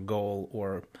achievement or goal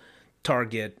or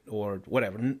target or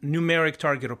whatever, numeric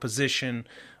target or position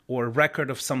or record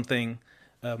of something.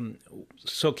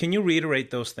 So can you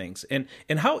reiterate those things?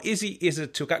 And how easy is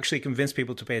it to actually convince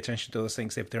people to pay attention to those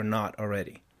things if they're not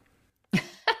already?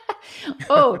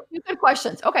 Oh, two good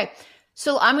questions. Okay.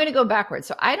 So I'm going to go backwards.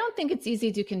 So I don't think it's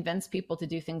easy to convince people to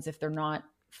do things if they're not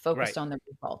focused on the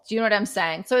results. Do you know what I'm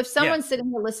saying? So if someone's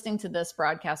sitting here listening to this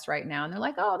broadcast right now and they're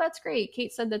like, oh, that's great.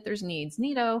 Kate said that there's needs.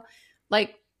 Neato.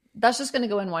 Like that's just going to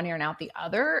go in one ear and out the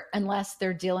other unless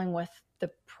they're dealing with the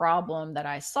problem that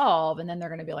I solve. And then they're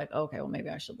going to be like, okay, well, maybe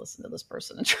I should listen to this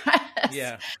person and try this.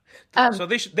 Yeah. So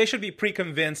they should be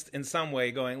pre-convinced in some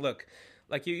way going, look,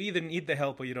 like you either need the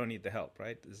help or you don't need the help,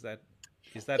 right? Is that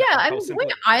yeah, I mean, when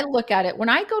I look at it, when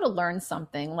I go to learn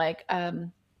something like,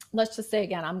 let's just say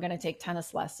again, I'm going to take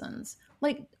tennis lessons.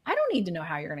 Like, I don't need to know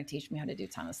how you're going to teach me how to do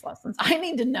tennis lessons. I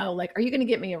need to know, like, are you going to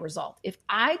get me a result? If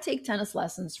I take tennis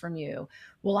lessons from you,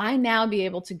 will I now be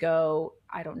able to go,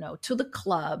 I don't know, to the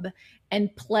club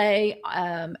and play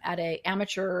at an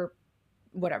amateur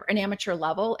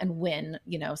level and win,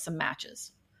 some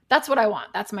matches? That's what I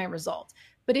want. That's my result.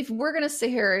 But if we're going to sit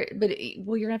here, you're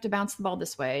going to have to bounce the ball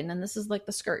this way. And then this is like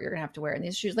the skirt you're going to have to wear and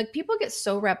these shoes. Like people get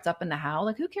so wrapped up in the how,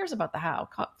 like who cares about the how?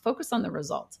 Focus on the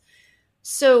result.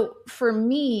 So for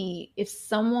me, if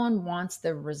someone wants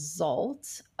the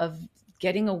result of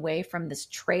getting away from this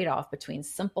trade-off between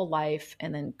simple life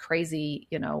and then crazy,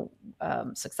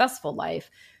 successful life,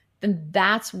 then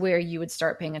that's where you would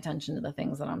start paying attention to the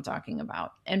things that I'm talking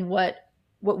about. And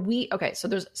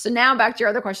so now back to your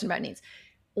other question about needs.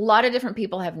 A lot of different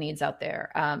people have needs out there.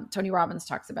 Tony Robbins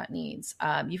talks about needs.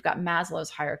 You've got Maslow's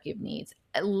hierarchy of needs.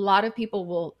 A lot of people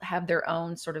will have their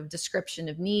own sort of description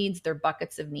of needs, their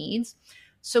buckets of needs.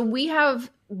 So we have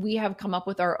come up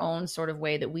with our own sort of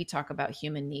way that we talk about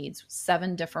human needs,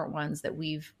 7 different ones that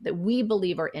we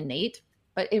believe are innate.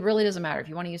 But it really doesn't matter if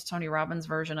you want to use Tony Robbins'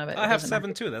 version of it. I have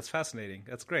 7 too. That's fascinating.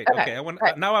 That's great. Okay,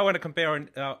 now I want to compare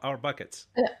our buckets.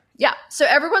 Yeah. So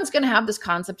everyone's going to have this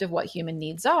concept of what human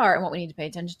needs are and what we need to pay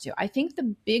attention to. I think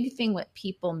the big thing that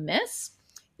people miss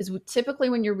is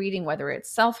typically when you're reading, whether it's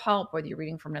self-help, whether you're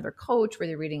reading from another coach, whether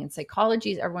you're reading in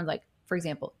psychology, everyone's like, for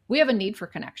example, we have a need for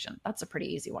connection. That's a pretty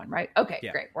easy one, right? Okay,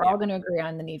 great. We're all going to agree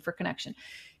on the need for connection.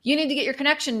 You need to get your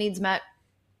connection needs met.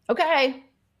 Okay.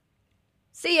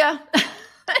 See ya.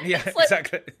 Yeah,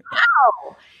 exactly.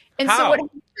 How? And so what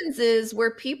happens is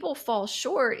where people fall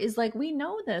short is like, we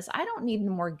know this. I don't need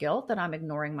more guilt that I'm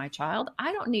ignoring my child.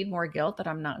 I don't need more guilt that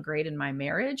I'm not great in my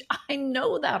marriage. I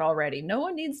know that already. No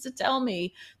one needs to tell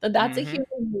me that that's a human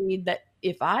need, that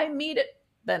if I meet it,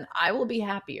 then I will be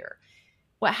happier.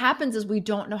 What happens is we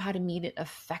don't know how to meet it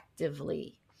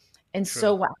effectively. And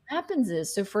so what happens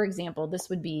is, so for example, this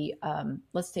would be,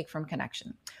 let's take from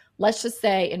connection. Let's just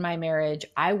say in my marriage,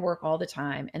 I work all the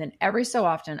time. And then every so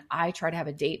often I try to have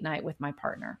a date night with my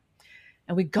partner.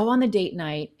 And we go on the date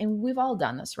night, and we've all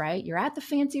done this, right? You're at the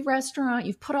fancy restaurant.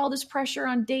 You've put all this pressure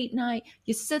on date night.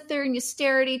 You sit there and you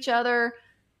stare at each other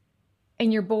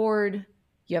and you're bored.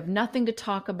 You have nothing to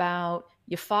talk about.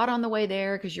 You fought on the way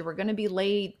there because you were going to be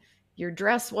late. Your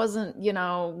dress wasn't,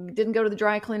 didn't go to the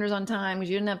dry cleaners on time because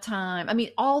you didn't have time. I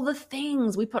mean, all the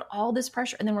things, we put all this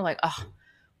pressure, and then we're like, oh,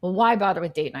 Well, why bother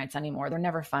with date nights anymore? They're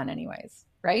never fun anyways,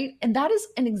 right? And that is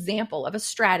an example of a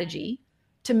strategy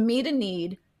to meet a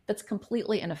need that's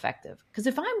completely ineffective. Because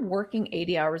if I'm working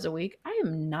 80 hours a week, I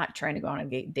am not trying to go on a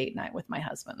date night with my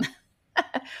husband.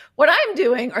 What I'm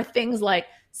doing are things like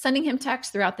sending him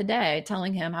texts throughout the day,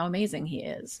 telling him how amazing he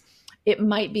is. It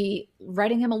might be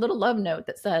writing him a little love note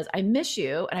that says, I miss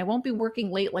you and I won't be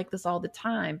working late like this all the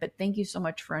time, but thank you so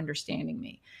much for understanding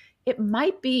me. It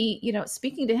might be,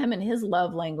 speaking to him in his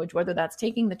love language, whether that's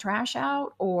taking the trash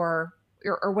out or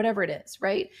whatever it is,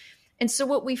 right? And so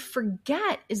what we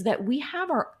forget is that we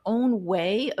have our own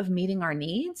way of meeting our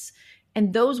needs.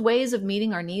 And those ways of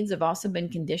meeting our needs have also been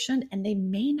conditioned and they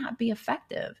may not be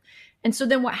effective. And so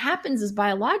then what happens is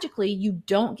biologically, you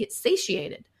don't get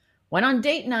satiated. Went on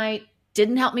date night,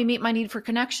 didn't help me meet my need for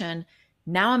connection.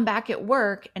 Now I'm back at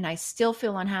work and I still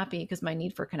feel unhappy because my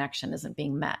need for connection isn't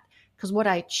being met because what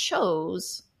I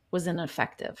chose was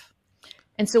ineffective.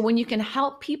 And so when you can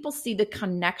help people see the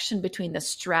connection between the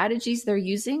strategies they're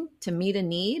using to meet a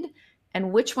need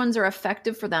and which ones are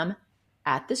effective for them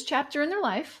at this chapter in their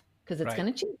life, because it's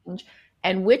going to change,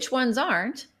 and which ones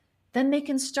aren't, then they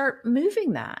can start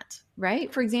moving that,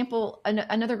 right? For example,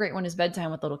 another great one is bedtime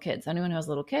with little kids. Anyone who has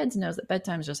little kids knows that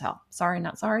bedtime is just hell. Sorry,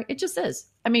 not sorry. It just is.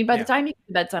 I mean, by the time you get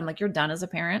to bedtime, like you're done as a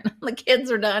parent. The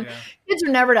kids are done. Yeah. Kids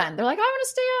are never done. They're like, I want to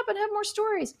stay up and have more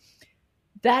stories.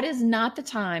 That is not the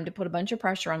time to put a bunch of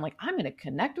pressure on, like, I'm going to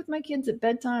connect with my kids at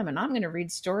bedtime and I'm going to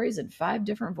read stories in 5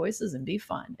 different voices and be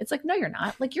fun. It's like, no, you're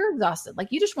not. Like, you're exhausted. Like,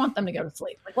 you just want them to go to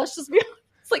sleep. Like, let's just be honest.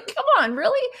 It's like, come on,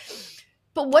 really?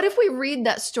 But what if we read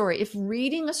that story? If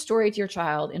reading a story to your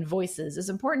child in voices is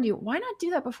important to you, why not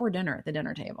do that before dinner at the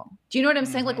dinner table? Do you know what I'm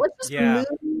saying? Like, let's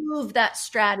just move that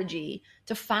strategy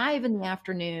to 5 in the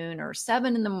afternoon or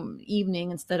 7 in the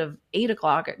evening instead of 8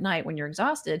 o'clock at night when you're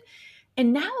exhausted.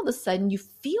 And now all of a sudden you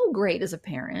feel great as a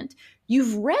parent.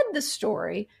 You've read the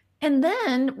story. And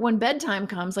then when bedtime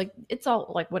comes, like, it's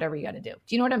all like whatever you got to do. Do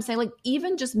you know what I'm saying? Like,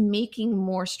 even just making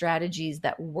more strategies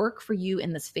that work for you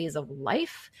in this phase of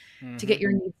life to get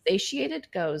your needs satiated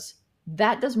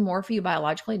that does more for you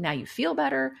biologically. Now you feel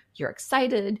better. You're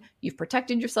excited. You've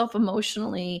protected yourself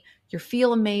emotionally. You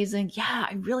feel amazing. Yeah,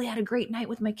 I really had a great night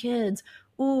with my kids.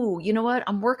 Ooh, you know what?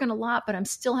 I'm working a lot, but I'm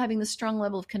still having this strong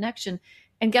level of connection.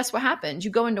 And guess what happens?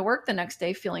 You go into work the next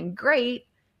day feeling great.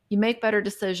 You make better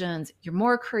decisions. You're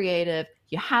more creative.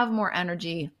 You have more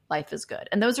energy. Life is good.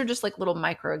 And those are just like little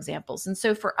micro examples. And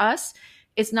so for us,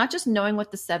 it's not just knowing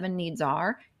what the 7 needs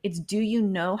are. It's, do you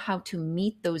know how to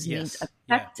meet those needs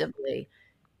effectively?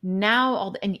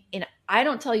 Now, and I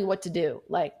don't tell you what to do.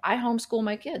 Like, I homeschool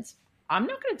my kids. I'm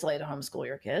not going to tell you to homeschool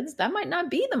your kids. That might not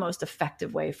be the most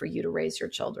effective way for you to raise your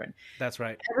children. That's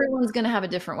right. Everyone's going to have a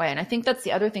different way. And I think that's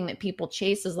the other thing that people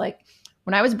chase is like,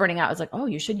 when I was burning out, I was like, oh,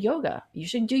 you should yoga. You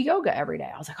should do yoga every day.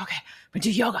 I was like, okay, I'm going to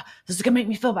do yoga. This is going to make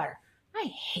me feel better. I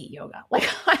hate yoga. Like,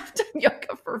 I've done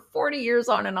yoga for 40 years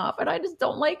on and off, and I just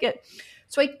don't like it.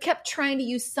 So I kept trying to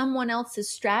use someone else's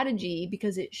strategy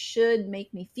because it should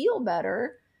make me feel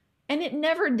better. And it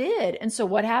never did. And so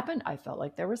what happened? I felt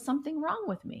like there was something wrong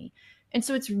with me. And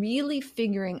so it's really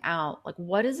figuring out, like,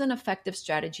 what is an effective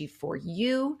strategy for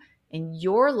you in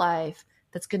your life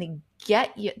that's going to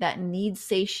get you that need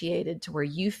satiated to where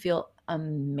you feel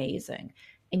amazing.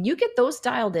 And you get those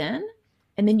dialed in,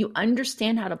 and then you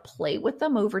understand how to play with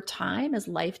them over time as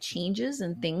life changes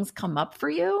and things come up for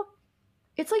you.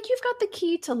 It's like you've got the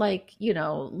key to, like,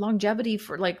 longevity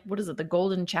for, like, what is it? The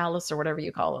golden chalice or whatever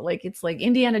you call it. Like, it's like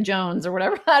Indiana Jones or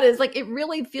whatever that is. Like, it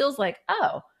really feels like,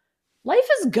 oh, life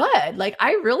is good. Like,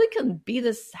 I really can be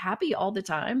this happy all the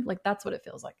time. Like, that's what it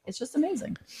feels like. It's just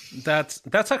amazing. That's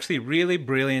actually really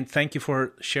brilliant. Thank you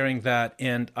for sharing that.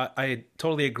 And I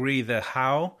totally agree. The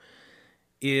how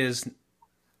is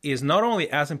not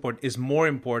only as important, is more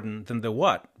important than the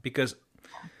what, because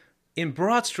in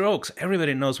broad strokes,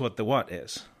 everybody knows what the what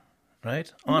is,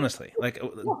 right? Honestly, like,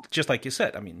 just like you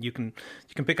said, I mean, you can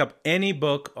pick up any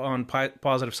book on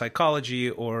positive psychology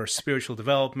or spiritual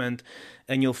development,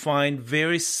 and you'll find a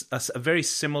very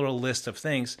similar list of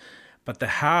things. But the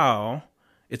how,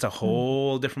 it's a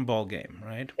whole different ball game,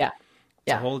 right? Yeah,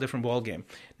 it's a whole different ball game.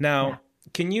 Now,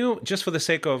 can you, just for the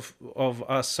sake of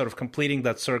us sort of completing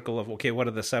that circle of, okay, what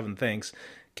are the 7 things?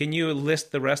 Can you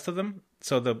list the rest of them?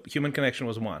 So the human connection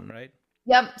was 1, right?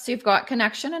 Yep. So you've got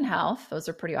connection and health. Those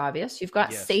are pretty obvious. You've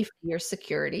got safety or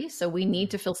security. So we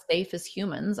need to feel safe as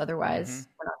humans. Otherwise,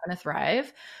 we're not going to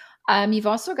thrive. You've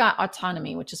also got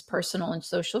autonomy, which is personal and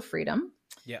social freedom.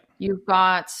 Yeah. You've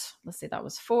got, let's see, that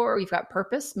was 4. You've got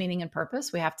purpose, meaning and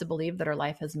purpose. We have to believe that our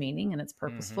life has meaning and it's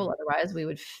purposeful. Otherwise, we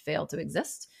would fail to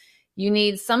exist. You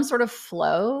need some sort of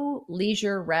flow,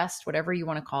 leisure, rest, whatever you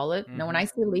want to call it. Now, when I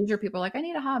say leisure, people are like, I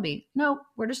need a hobby. No,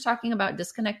 we're just talking about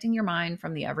disconnecting your mind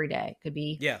from the everyday. It could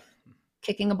be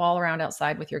kicking a ball around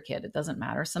outside with your kid. It doesn't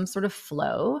matter. Some sort of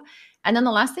flow. And then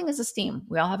the last thing is esteem.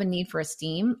 We all have a need for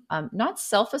esteem, not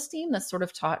self-esteem that's sort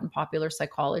of taught in popular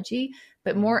psychology,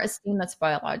 but more esteem that's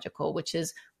biological, which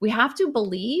is we have to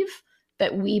believe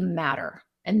that we matter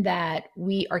and that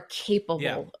we are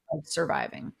capable of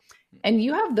surviving. And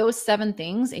you have those 7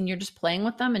 things and you're just playing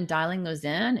with them and dialing those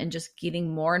in and just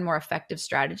getting more and more effective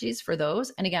strategies for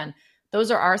those. And again, those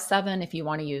are our 7. If you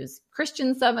want to use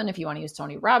Christian 7, if you want to use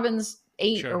Tony Robbins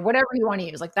 8 or whatever you want to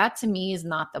use, like that to me is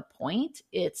not the point.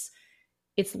 It's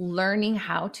learning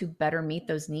how to better meet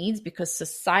those needs because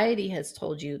society has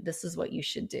told you this is what you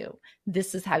should do.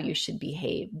 This is how you should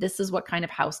behave. This is what kind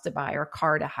of house to buy or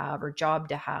car to have or job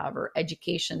to have or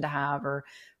education to have or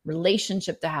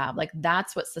relationship to have. Like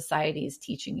that's what society is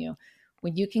teaching you.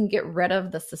 When you can get rid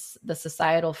of the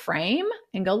societal frame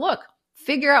and go, look,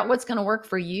 figure out what's going to work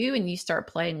for you and you start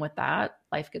playing with that,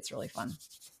 life gets really fun.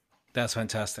 That's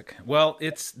fantastic. Well,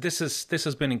 this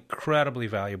has been incredibly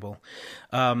valuable.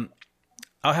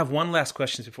 I'll have one last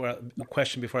question before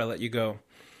I let you go.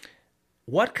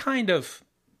 What kind of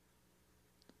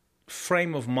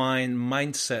frame of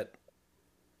mindset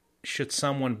should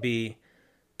someone be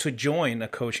to join a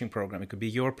coaching program? It could be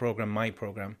your program, my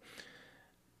program.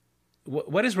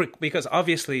 What is because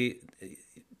obviously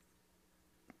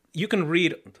you can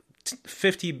read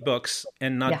 50 books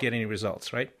and not get any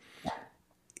results, right?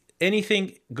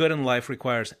 Anything good in life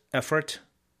requires effort,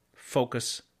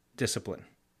 focus, discipline.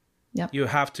 Yep. You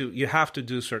have to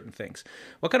do certain things.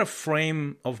 What kind of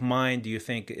frame of mind do you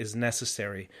think is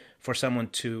necessary for someone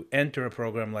to enter a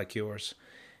program like yours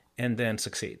and then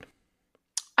succeed?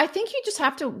 I think you just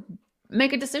have to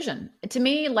make a decision. To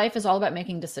me, life is all about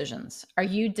making decisions. Are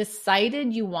you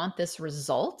decided you want this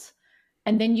result?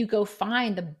 And then you go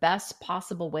find the best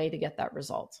possible way to get that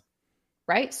result.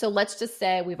 Right? So let's just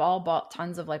say we've all bought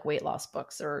tons of like weight loss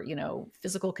books or,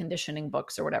 physical conditioning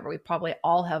books or whatever. We probably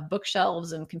all have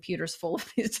bookshelves and computers full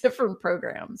of these different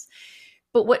programs.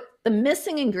 But what the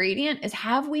missing ingredient is,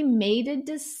 have we made a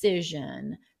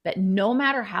decision that no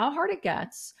matter how hard it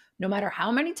gets, no matter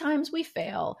how many times we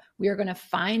fail, we are going to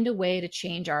find a way to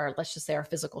change let's just say our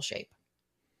physical shape?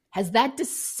 Has that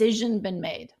decision been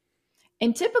made?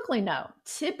 And typically, no.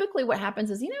 Typically what happens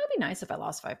is, it'd be nice if I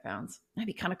lost 5 pounds. It'd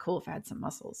be kind of cool if I had some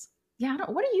muscles. Yeah,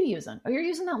 what are you using? Oh, you're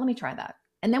using that? Let me try that.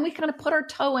 And then we kind of put our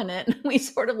toe in it. And we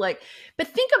sort of but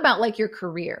think about like your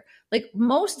career. Like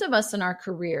most of us in our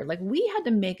career, like we had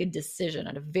to make a decision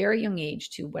at a very young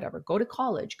age to go to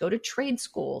college, go to trade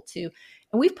school and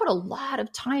we've put a lot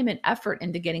of time and effort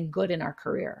into getting good in our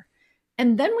career.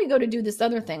 And then we go to do this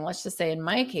other thing. Let's just say in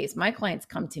my case, my clients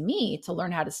come to me to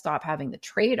learn how to stop having the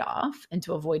trade-off and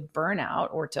to avoid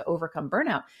burnout or to overcome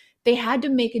burnout. They had to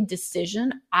make a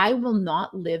decision. I will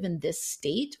not live in this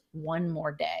state one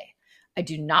more day. I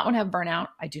do not want to have burnout.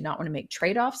 I do not want to make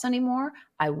trade-offs anymore.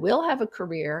 I will have a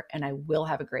career and I will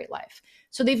have a great life.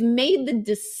 So they've made the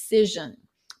decision.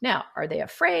 Now, are they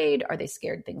afraid? Are they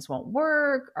scared things won't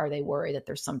work? Are they worried that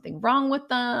there's something wrong with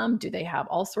them? Do they have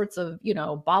all sorts of,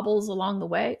 bobbles along the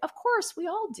way? Of course, we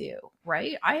all do,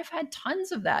 right? I have had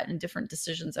tons of that in different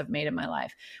decisions I've made in my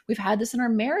life. We've had this in our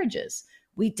marriages.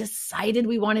 We decided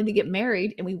we wanted to get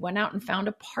married and we went out and found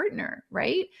a partner,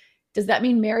 right? Does that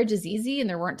mean marriage is easy and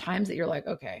there weren't times that you're like,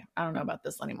 okay, I don't know about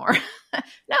this anymore?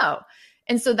 No.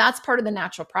 And so that's part of the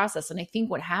natural process. And I think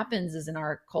what happens is in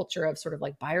our culture of sort of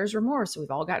like buyer's remorse, so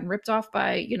we've all gotten ripped off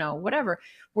by, whatever,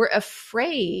 we're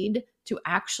afraid to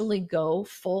actually go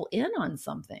full in on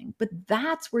something, but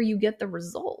that's where you get the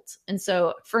result. And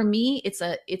so for me, it's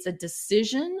a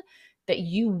decision that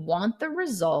you want the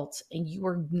result and you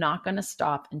are not going to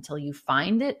stop until you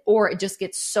find it, or it just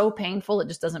gets so painful, it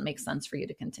just doesn't make sense for you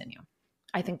to continue.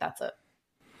 I think that's it.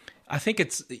 I think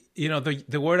it's,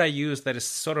 the word I use that is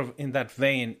sort of in that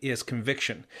vein is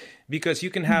conviction, because you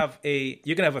can have a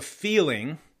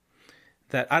feeling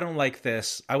that I don't like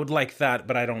this, I would like that,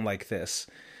 but I don't like this.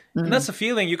 Mm-hmm. And that's a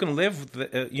feeling you can live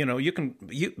with,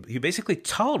 you basically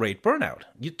tolerate burnout.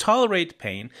 You tolerate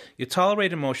pain, you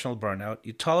tolerate emotional burnout,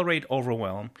 you tolerate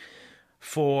overwhelm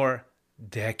for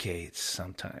decades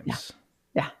sometimes.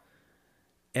 Yeah.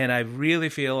 And I really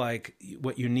feel like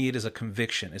what you need is a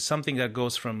conviction. It's something that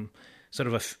goes from sort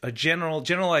of a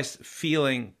generalized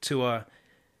feeling to a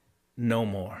no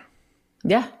more.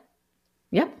 Yeah.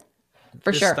 Yep.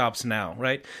 For sure. This stops now,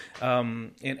 right?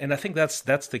 And I think that's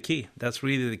the key. That's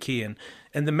really the key. And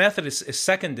the method is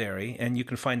secondary, and you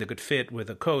can find a good fit with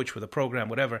a coach, with a program,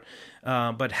 whatever.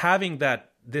 But having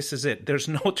that this is it. There's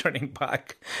no turning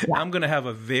back. Yeah. I'm going to have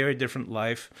a very different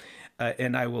life.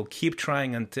 And I will keep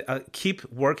trying until keep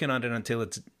working on it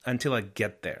until I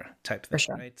get there, type thing. For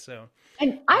sure. Right. So,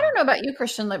 and I don't know about you,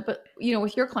 Christian, like, but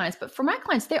with your clients, but for my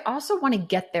clients, they also want to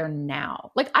get there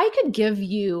now. Like I could give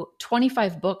you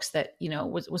 25 books that,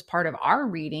 was part of our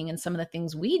reading and some of the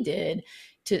things we did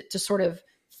to sort of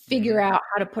figure out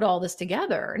how to put all this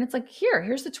together. And it's like,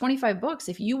 here's the 25 books.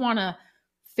 If you want to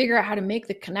figure out how to make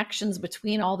the connections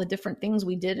between all the different things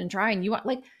we did and try, and you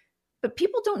want but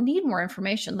people don't need more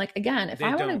information. Like, again, if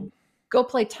I want to go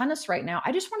play tennis right now,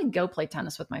 I just want to go play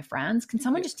tennis with my friends. Can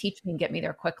someone just teach me and get me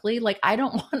there quickly? Like, I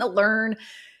don't want to learn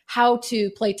how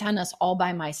to play tennis all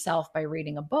by myself by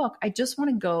reading a book. I just want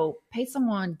to go pay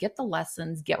someone, get the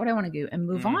lessons, get what I want to do, and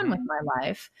move on with my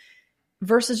life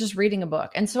versus just reading a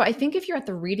book. And so I think if you're at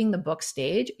the reading the book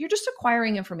stage, you're just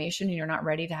acquiring information and you're not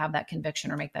ready to have that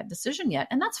conviction or make that decision yet.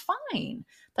 And that's fine.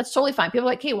 That's totally fine. People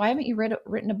are like, hey, why haven't you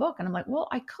written a book? And I'm like, well,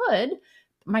 I could.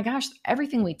 My gosh,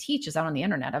 everything we teach is out on the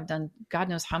internet. I've done God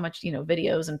knows how much,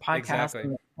 videos and podcasts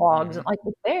and blogs and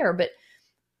it's there, but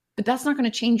that's not going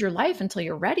to change your life until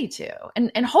you're ready to.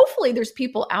 And hopefully there's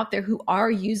people out there who are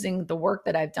using the work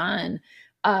that I've done.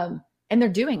 And they're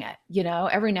doing it,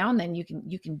 every now and then you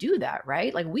can do that,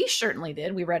 right? Like we certainly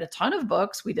did. We read a ton of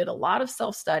books. We did a lot of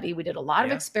self-study. We did a lot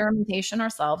of experimentation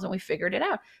ourselves and we figured it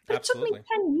out. But Absolutely. It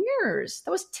took me 10 years.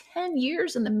 That was 10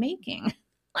 years in the making.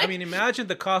 I mean, imagine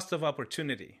the cost of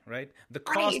opportunity, right? The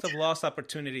cost of lost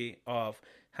opportunity of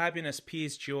happiness,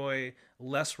 peace, joy,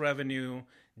 less revenue,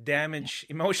 damage,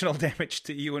 emotional damage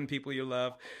to you and people you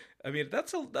love. I mean,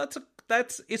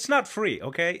 it's not free,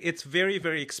 okay? It's very,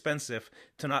 very expensive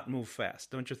to not move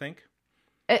fast, don't you think?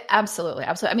 Absolutely.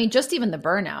 Absolutely. I mean, just even the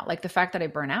burnout, like the fact that I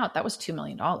burn out, that was $2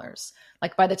 million.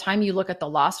 Like by the time you look at the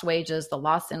lost wages, the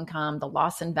lost income, the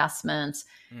lost investments,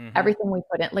 everything we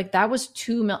put in, like that was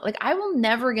 $2 million. Like I will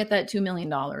never get that $2 million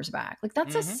back. Like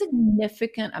that's a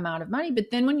significant amount of money. But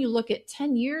then when you look at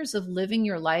 10 years of living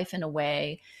your life in a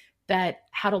way that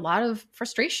had a lot of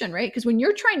frustration, right? Because when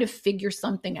you're trying to figure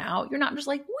something out, you're not just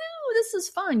like, woo, this is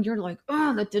fun. You're like,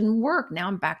 oh, that didn't work. Now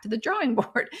I'm back to the drawing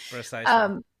board.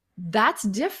 Precisely. That's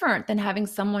different than having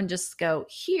someone just go,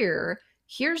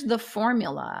 here's the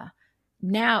formula.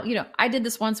 Now, I did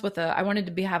this once I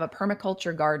wanted to have a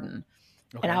permaculture garden.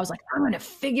 Okay. And I was like, I'm going to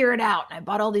figure it out. And I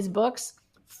bought all these books.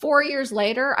 4 years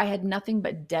later, I had nothing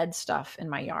but dead stuff in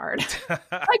my yard.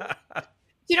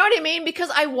 You know what I mean? Because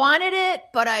I wanted it,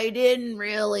 but I didn't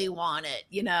really want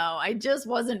it. I just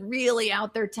wasn't really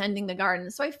out there tending the garden.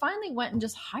 So I finally went and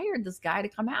just hired this guy to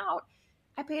come out.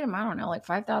 I paid him, I don't know, like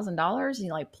 $5,000.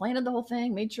 And he planted the whole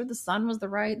thing, made sure the sun was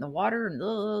right and the water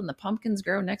and the pumpkins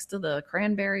grow next to the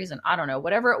cranberries and I don't know,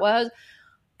 whatever it was.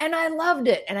 And I loved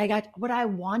it. And what I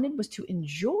wanted was to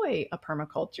enjoy a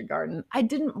permaculture garden. I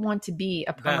didn't want to be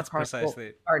a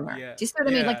permaculture gardener. Yeah. Do you see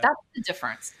what I mean? Like that's the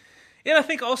difference. And I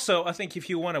think if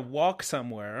you want to walk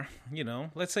somewhere,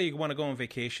 let's say you want to go on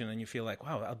vacation and you feel like,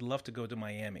 wow, I'd love to go to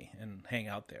Miami and hang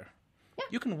out there. Yeah.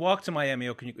 You can walk to Miami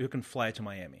or you can fly to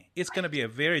Miami. It's going to be a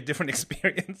very different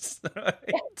experience. Right?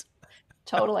 Yeah.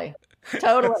 Totally.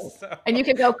 And you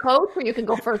can go coach or you can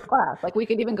go first class. Like we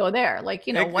could even go there. Like,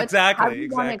 how do you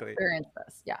want to experience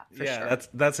this? Yeah, for sure.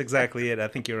 That's exactly it. I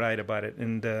think you're right about it.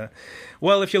 And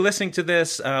well, if you're listening to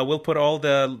this, we'll put all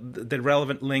the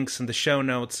relevant links in the show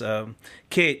notes.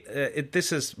 Kate,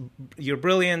 you're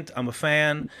brilliant. I'm a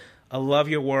fan. I love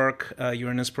your work.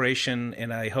 You're an inspiration,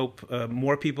 and I hope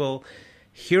more people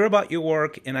hear about your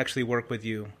work and actually work with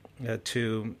you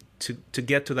to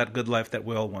get to that good life that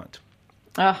we all want.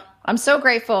 I'm so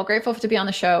grateful to be on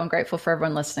the show and grateful for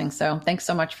everyone listening. So thanks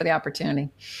so much for the opportunity.